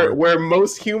time hour. where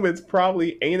most humans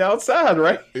probably ain't outside,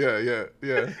 right? Yeah.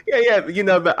 Yeah. You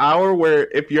know, the hour where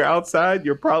if you're outside,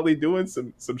 you're probably doing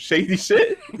some shady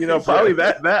shit. You know, probably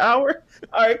that hour.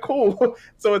 All right, cool.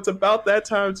 So it's about that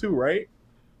time too, right?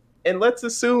 And let's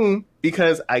assume,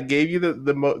 because I gave you the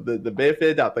benefit of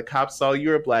the doubt, the cops saw you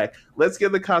were black. Let's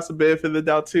give the cops the benefit of the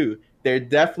doubt too. There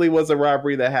definitely was a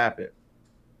robbery that happened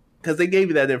because they gave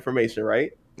you that information,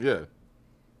 right? Yeah.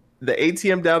 The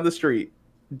ATM down the street.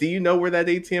 Do you know where that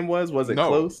ATM was? Was it No.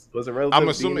 close? Was it relative? I'm Do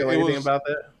you assuming know it anything was- about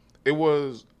that? It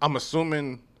was. I'm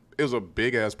assuming it was a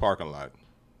big ass parking lot,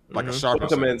 like a shopping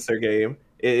center. Westminster game.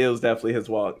 It was definitely his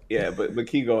walk. Yeah, but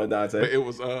keep going, Dante. But it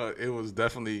was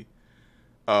definitely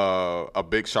a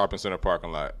big shopping center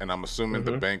parking lot, and I'm assuming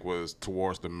the bank was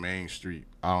towards the main street.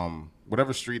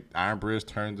 Whatever street Iron Bridge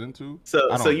turns into.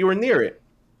 So you were near it.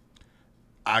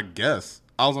 I guess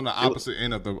I was on the opposite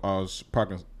end of the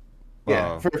parking.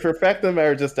 Yeah. For fact of the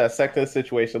matter, just dissect the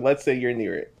situation. Let's say you're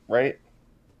near it, right?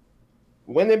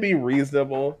 Wouldn't it be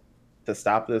reasonable to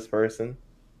stop this person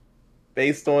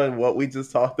based on what we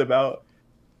just talked about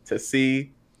to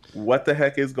see what the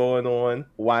heck is going on,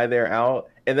 why they're out,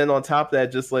 and then on top of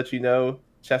that, just let you know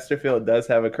Chesterfield does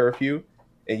have a curfew,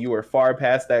 and you were far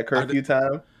past that curfew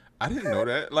time. I didn't know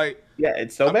that. Like, Yeah,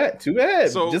 it's so bad. Too bad.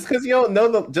 So- just because you don't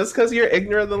know just because you're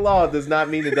ignorant of the law does not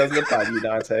mean it doesn't apply to you,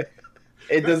 Dante.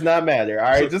 It does not matter. All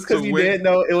right, just because you didn't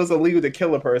know it was illegal to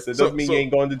kill a person doesn't mean you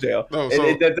ain't going to jail. No,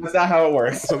 That's not how it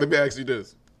works. so let me ask you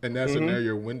this: in that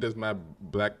scenario, when does my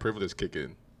black privilege kick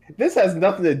in? This has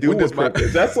nothing to do When with does my-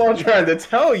 privilege. That's what I'm trying to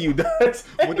tell you, Dante.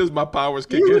 When does my powers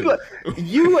kick in?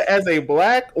 You as a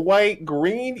black, white,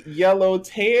 green, yellow,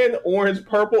 tan, orange,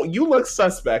 purple, you look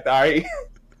suspect, all right?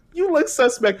 You look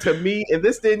suspect to me, and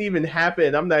this didn't even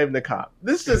happen. I'm not even a cop.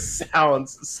 This just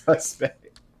sounds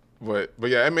suspect. But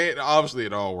yeah, I mean, obviously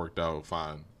it all worked out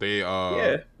fine. They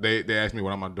they asked me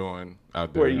what am I doing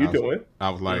out there. What are you doing? I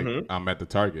was like, I'm at the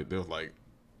Target. They was like,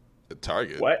 the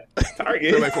Target? What?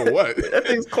 Target? They're like, for what? That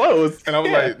thing's closed. And I was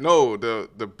Yeah. like, no, the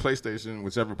PlayStation,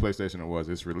 whichever PlayStation it was,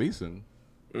 it's releasing.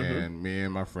 And me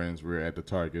and my friends were at the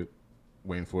Target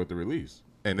waiting for it to release.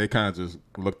 And they kind of just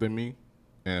looked at me,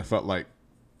 and it felt like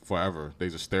forever. They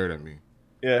just stared at me.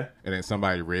 Yeah. And then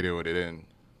somebody radioed it in,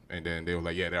 and then they were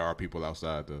like, yeah, there are people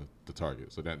outside the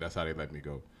Target. So that's how they let me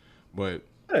go. But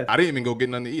Yeah. I didn't even go get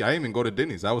nothing to eat. I didn't even go to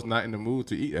Denny's. I was not in the mood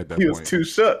to eat at that He point. was too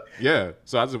shook. Yeah.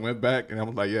 So I just went back, and I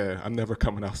was like, yeah, I'm never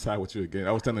coming outside with you again.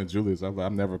 I was telling Julius,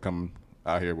 I'm never coming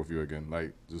out here with you again.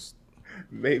 Like, just...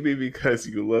 Maybe because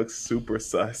you look super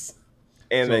sus.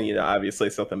 And So- then, obviously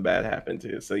something bad happened to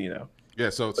you. So, Yeah,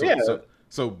 so Yeah.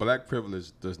 so black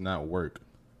privilege does not work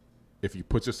if you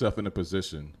put yourself in a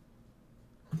position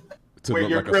to where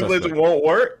look your like a privilege suspect. won't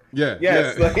work. Yeah,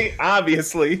 Yes, yeah. like,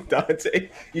 obviously, Dante,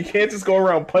 you can't just go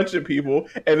around punching people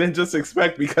and then just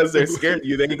expect because they're scared of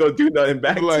you, they ain't gonna do nothing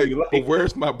back like, to you. but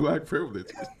where's my black privilege?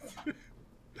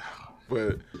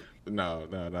 But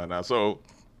no. So,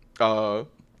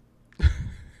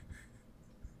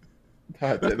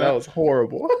 Dante, that was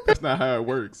horrible. that's not how it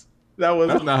works. That was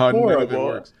That's not how none horrible. of it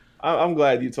works. I'm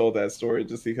glad you told that story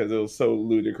just because it was so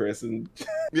ludicrous and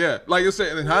Yeah, like you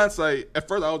said, in hindsight, at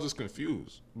first I was just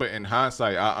confused, but in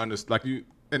hindsight, I understand. Like you,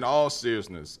 in all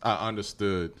seriousness, I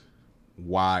understood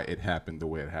why it happened the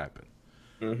way it happened.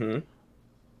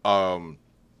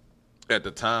 At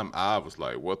the time, I was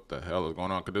like, "What the hell is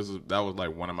going on?" Because that was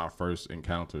like one of my first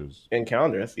encounters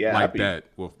Encounters, yeah, like that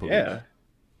with police. yeah,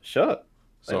 shook.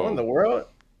 Like, what in So the world?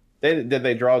 Did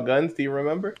they draw guns? Do you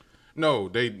remember? no,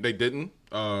 they didn't.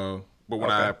 But when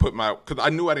I Okay. put because I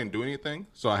knew I didn't do anything,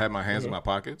 so I had my hands in Hmm. my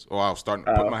pockets, or I was starting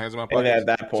to put my hands in my And pockets. at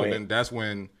that So point, then that's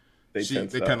when they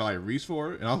tensed they kind up. of like reached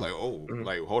for it, and I was like, "Oh, Hmm.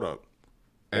 like hold up."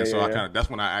 Yeah, And so yeah, I yeah, kind of that's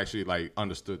when I actually like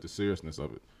understood the seriousness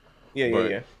of it. yeah, yeah,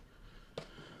 But yeah.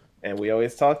 And we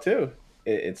always talk too.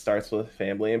 It starts with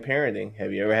family and parenting.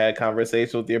 Have you ever had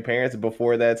conversations with your parents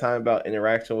before that time about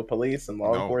interaction with police and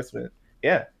law no, enforcement?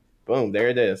 Yeah, boom, there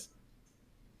it is.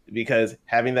 Because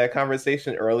having that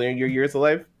conversation earlier in your years of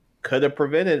life could have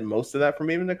prevented most of that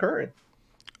from even occurring.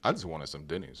 I just wanted some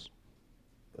Denny's.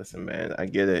 Listen, man, I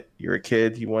get it. You're a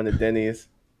kid, you wanted Denny's.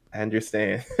 I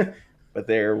understand. But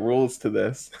there are rules to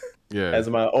this. Yeah. As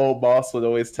my old boss would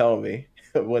always tell me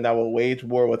when I would wage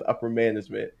war with upper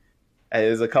management. And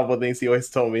there's a couple of things he always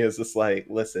told me is just like,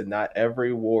 listen, not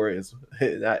every war is,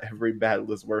 not every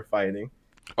battle is worth fighting.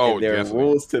 Oh, And there are definitely,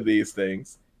 rules to these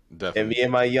things. And definitely. me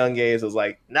in my young age was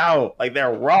like, no, like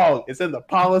they're wrong. It's in the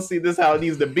policy. This is how it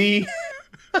needs to be.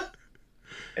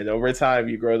 And over time,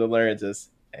 you grow to learn just,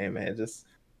 hey man, just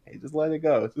let it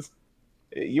go. Just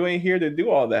you ain't here to do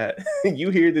all that. You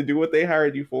here to do what they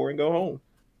hired you for and go home.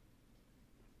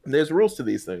 And there's rules to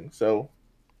these things, so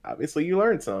obviously you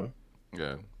learned some.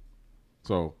 Yeah.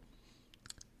 So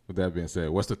with that being said,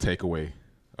 what's the takeaway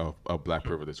of black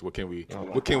privilege? Oh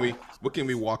my what can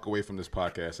we walk away from this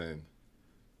podcast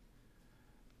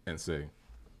and say?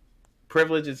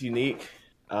 Privilege is unique.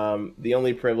 The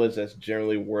only privilege that's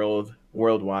generally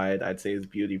worldwide, I'd say, is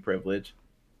beauty privilege.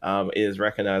 It is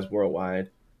recognized worldwide.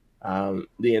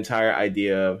 The entire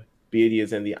idea of beauty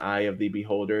is in the eye of the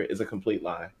beholder is a complete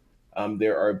lie.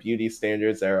 There are beauty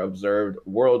standards that are observed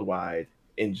worldwide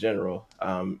in general.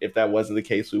 If that wasn't the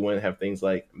case, we wouldn't have things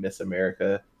like Miss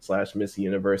America / Miss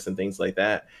Universe and things like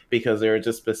that because there are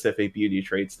just specific beauty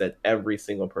traits that every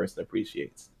single person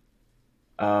appreciates.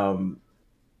 Um,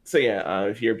 so yeah,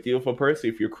 if you're a beautiful person,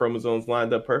 if your chromosomes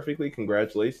lined up perfectly,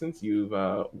 congratulations, you've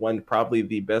won probably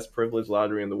the best privilege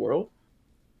lottery in the world.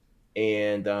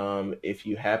 And if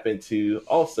you happen to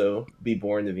also be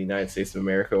born in the United States of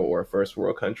America or a first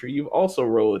world country, you've also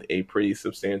rolled a pretty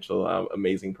substantial,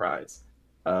 amazing prize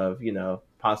of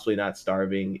possibly not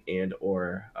starving and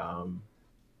or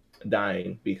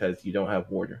dying because you don't have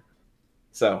water.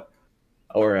 So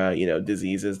or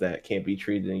diseases that can't be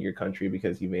treated in your country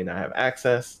because you may not have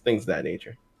access, things of that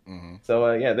nature. Mm-hmm.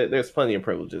 So yeah, there's plenty of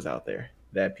privileges out there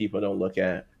that people don't look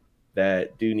at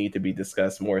that do need to be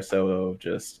discussed more so of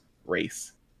just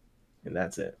race, and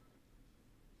that's it.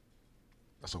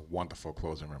 That's a wonderful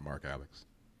closing remark, Alex.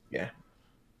 Yeah.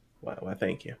 Well,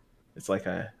 thank you. It's like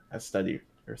I studied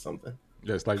or something.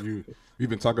 Yeah, it's like you've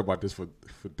been talking about this for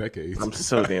decades. I'm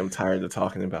so damn tired of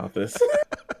talking about this.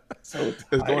 So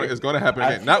tired. It's going to happen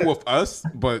again. Not with us,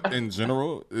 but in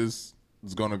general, it's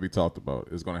going to be talked about.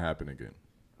 It's going to happen again.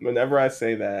 Whenever I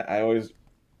say that, I always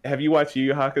have you watched Yu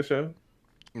Yu Hakusho?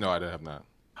 No, I have not.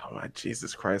 Oh my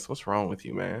Jesus Christ, what's wrong with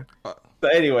you, man? Uh, So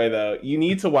anyway, though, you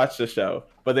need to watch the show.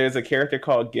 But there's a character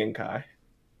called Genkai,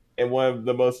 and one of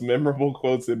the most memorable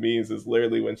quotes it means is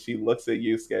literally when she looks at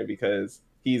Yusuke because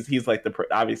he's like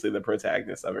obviously the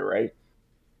protagonist of it, right?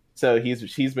 So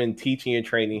she's been teaching and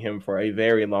training him for a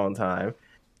very long time,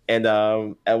 and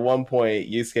at one point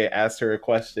Yusuke asks her a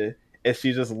question, and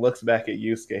she just looks back at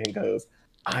Yusuke and goes,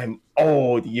 "I'm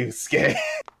old, Yusuke."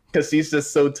 Because she's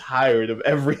just so tired of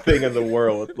everything in the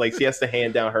world. Like she has to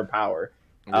hand down her power.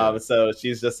 yeah. So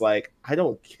she's just like, I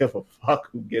don't give a fuck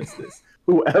who gets this.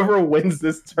 Whoever wins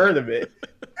this tournament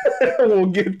will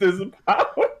get this power.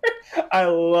 I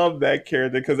love that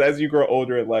character because as you grow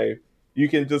older in life, you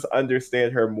can just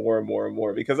understand her more and more and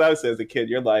more. Because obviously, as a kid,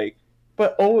 you're like,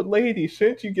 but old lady,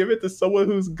 shouldn't you give it to someone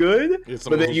who's good? Yeah, But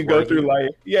someone then who's you go through worthy.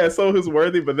 life, yeah, someone who's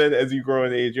worthy. But then as you grow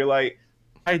in age, you're like,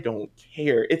 I don't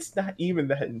care. It's not even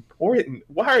that important.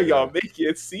 Why are Yeah. y'all making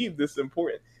it seem this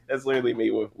important? That's literally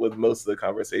me with most of the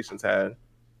conversations had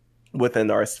within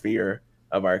our sphere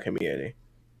of our community.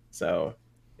 So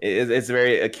it's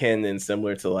very akin and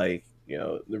similar to like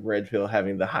the red pill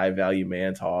having the high value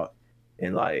man talk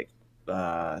and like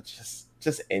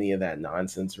just any of that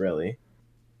nonsense really.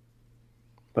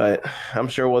 But I'm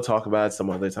sure we'll talk about it some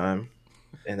other time,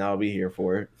 and I'll be here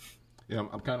for it. Yeah,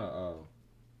 I'm kind of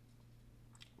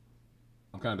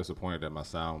disappointed that my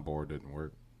soundboard didn't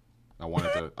work. I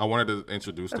wanted to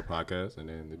introduce the podcast and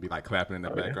then it'd be like clapping in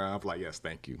the Oh, yeah. background. I'm like, yes,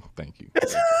 thank you. But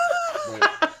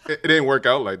it didn't work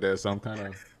out like that, so I'm kind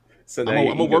of So now I'm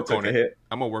your gonna ego work took on a it. hit.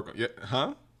 I'm gonna work on yeah,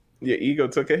 huh? Your ego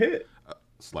took a hit.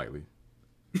 Slightly.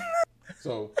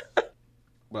 So,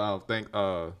 well, thank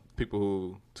people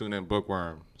who tune in.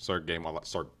 Bookworm, Sir Game a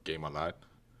lot,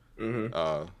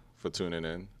 Mm-hmm. for tuning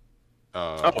in.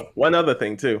 Oh, one other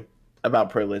thing too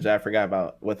about privilege I forgot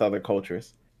about with other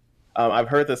cultures. I've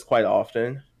heard this quite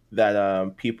often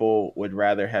that people would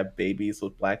rather have babies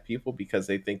with black people because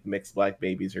they think mixed black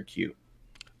babies are cute.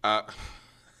 Uh,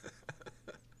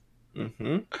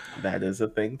 That is a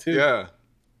thing too. yeah,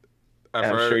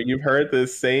 I'm sure you've heard the I've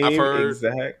same heard.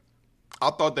 exact. I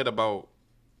thought that about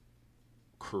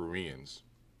Koreans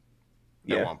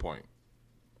at Yeah. one point.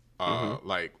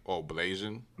 Like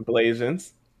Blasian.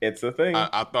 Blasians. It's a thing.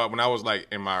 I thought when I was like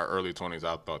in my early 20s,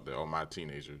 I thought that, or my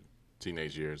teenage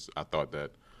years, I thought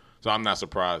that. So I'm not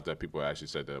surprised that people actually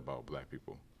said that about black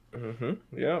people.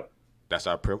 Yeah. That's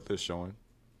our privilege showing.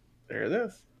 There it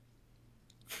is.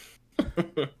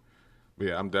 But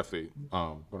yeah, I'm definitely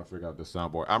gonna figure out the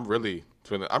soundboard. I'm really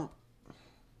feeling. I'm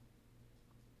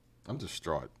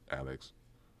distraught, Alex,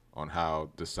 on how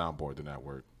the soundboard did not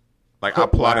work. Like I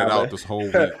plotted out this whole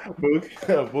week.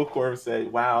 Bookworm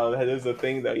said, "Wow, that is a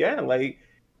thing, though." Yeah, like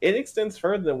it extends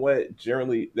further than what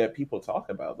generally that people talk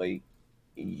about. Like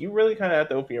you really kind of have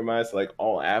to open your minds to like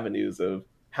all avenues of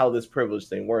how this privilege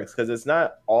thing works because it's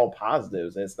not all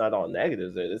positives and it's not all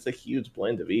negatives. It's a huge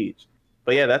blend of each.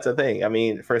 But yeah, that's the thing. I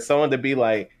mean, for someone to be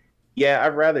like, yeah, I'd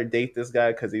rather date this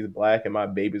guy because he's black and my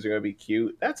babies are gonna be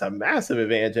cute. That's a massive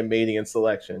advantage in mating and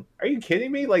selection. Are you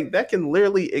kidding me? Like that can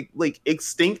literally like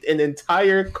extinct an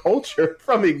entire culture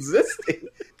from existing.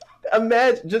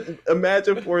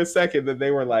 Imagine for a second that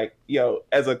they were like, yo,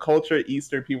 as a culture,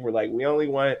 Eastern people were like, we only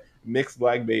want mixed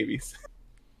black babies.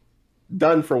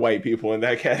 Done for white people in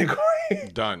that category.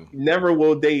 Done. Never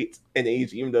will date an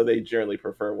age, even though they generally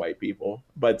prefer white people.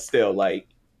 But still, like,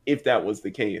 if that was the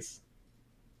case,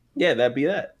 yeah, that'd be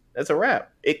that. That's a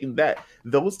wrap.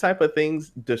 Those type of things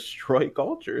destroy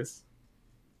cultures.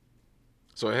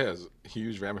 So it has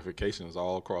huge ramifications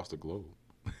all across the globe.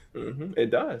 It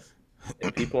does.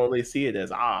 And people only see it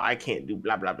as, I can't do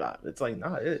blah blah blah. It's like,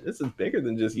 nah, this is bigger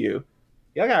than just you.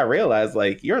 Y'all gotta realize,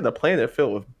 like, you're on a planet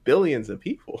filled with billions of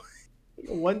people.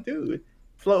 You're one dude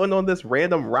floating on this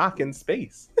random rock in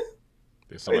space.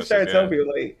 Always trying to tell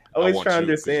people, like, always trying to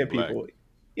understand people.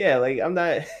 Yeah, like, I'm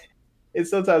not. And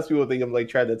sometimes people think I'm like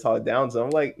trying to talk down to them.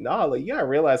 I'm like, nah, like you gotta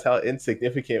realize how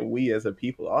insignificant we as a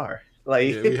people are.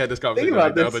 Like, yeah, we had this conversation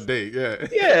like the other day. Yeah,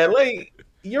 yeah, like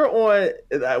you're on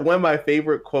one of my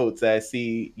favorite quotes that I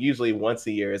see usually once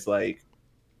a year is like,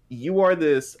 "You are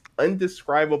this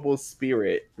undescribable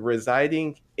spirit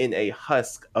residing in a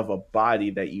husk of a body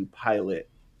that you pilot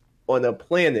on a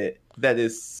planet that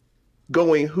is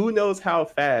going who knows how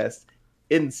fast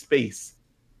in space."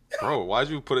 Bro, why'd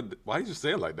you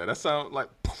say it like that? That sounds like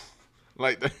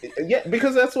that. Yeah,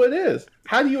 because that's what it is.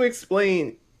 How do you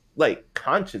explain like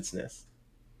consciousness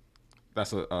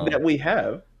that we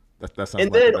have?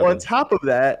 And then on top of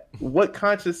that, what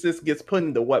consciousness gets put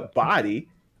into what body?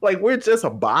 Like we're just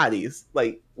bodies.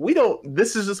 Like we don't.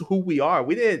 This is just who we are.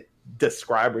 We didn't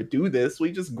describe or do this.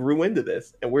 We just grew into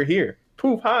this, and we're here.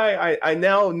 Poof! Hi! I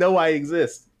now know I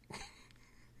exist.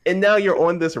 And now you're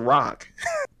on this rock.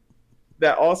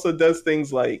 That also does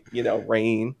things like,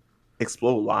 rain,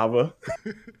 explode lava,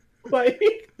 like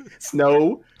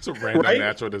snow. It's a random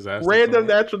natural disaster. Random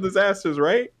natural disasters,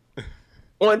 right?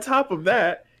 On top of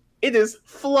that, it is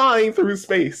flying through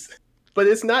space. But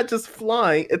it's not just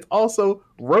flying, it's also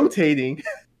rotating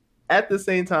at the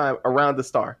same time around the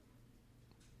star.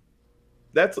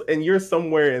 And you're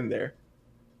somewhere in there.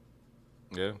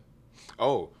 Yeah.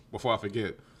 Oh, before I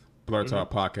forget, Blur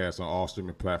Talk Podcast on all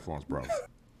streaming platforms, bro.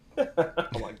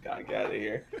 Oh my God, get out of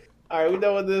here. All right, we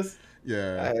done with this?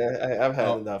 Yeah. I've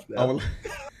had enough now.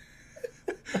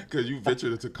 Because you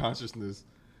ventured into consciousness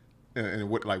and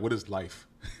what is life?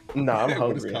 No, I'm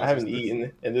hungry. I haven't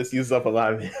eaten, and this uses up a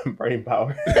lot of brain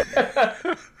power.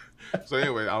 So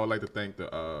anyway, I would like to thank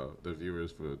the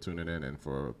viewers for tuning in and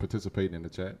for participating in the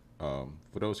chat.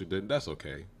 For those who didn't, that's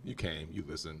okay. You came, you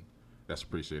listened. That's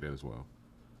appreciated as well.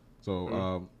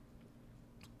 So,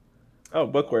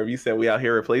 Bookworm, you said we out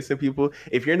here replacing people.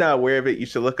 If you're not aware of it, you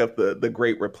should look up the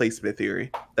Great Replacement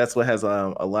Theory. That's what has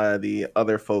a lot of the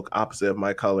other folk opposite of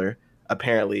my color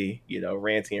apparently,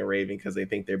 ranting and raving because they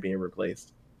think they're being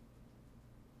replaced.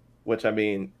 Which, I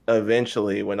mean,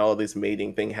 eventually, when all this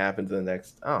mating thing happens in the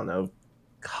next, I don't know,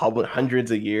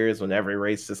 hundreds of years, when every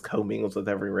race just commingles with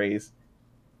every race,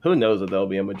 who knows if there'll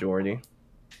be a majority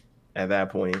at that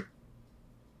point.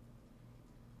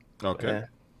 Okay. Yeah.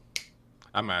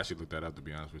 I'm gonna actually look that up, to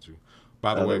be honest with you.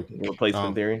 By the way,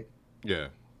 replacement theory. Yeah.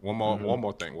 One more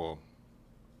thing. Well,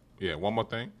 one more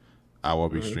thing. I will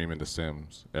be streaming The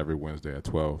Sims every Wednesday at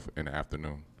 12 in the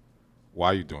afternoon. Why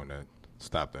are you doing that?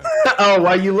 Stop that. Oh,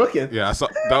 why you looking? Yeah, I saw.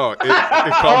 No, it caught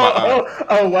my eye.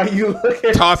 Oh, why you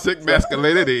looking? Toxic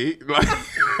masculinity.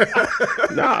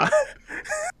 Nah.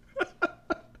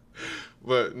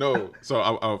 But no.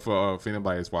 So for if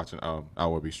anybody is watching, I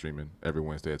will be streaming every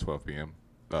Wednesday at 12 p.m.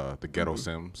 The Ghetto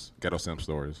Sims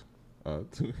stories.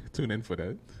 Tune in for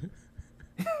that.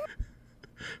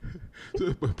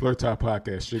 Blur Top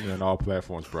Podcast streaming on all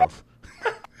platforms, bro.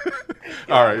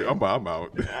 All right, I'm out. All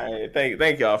right,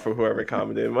 thank y'all for whoever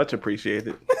commented. Much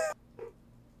appreciated.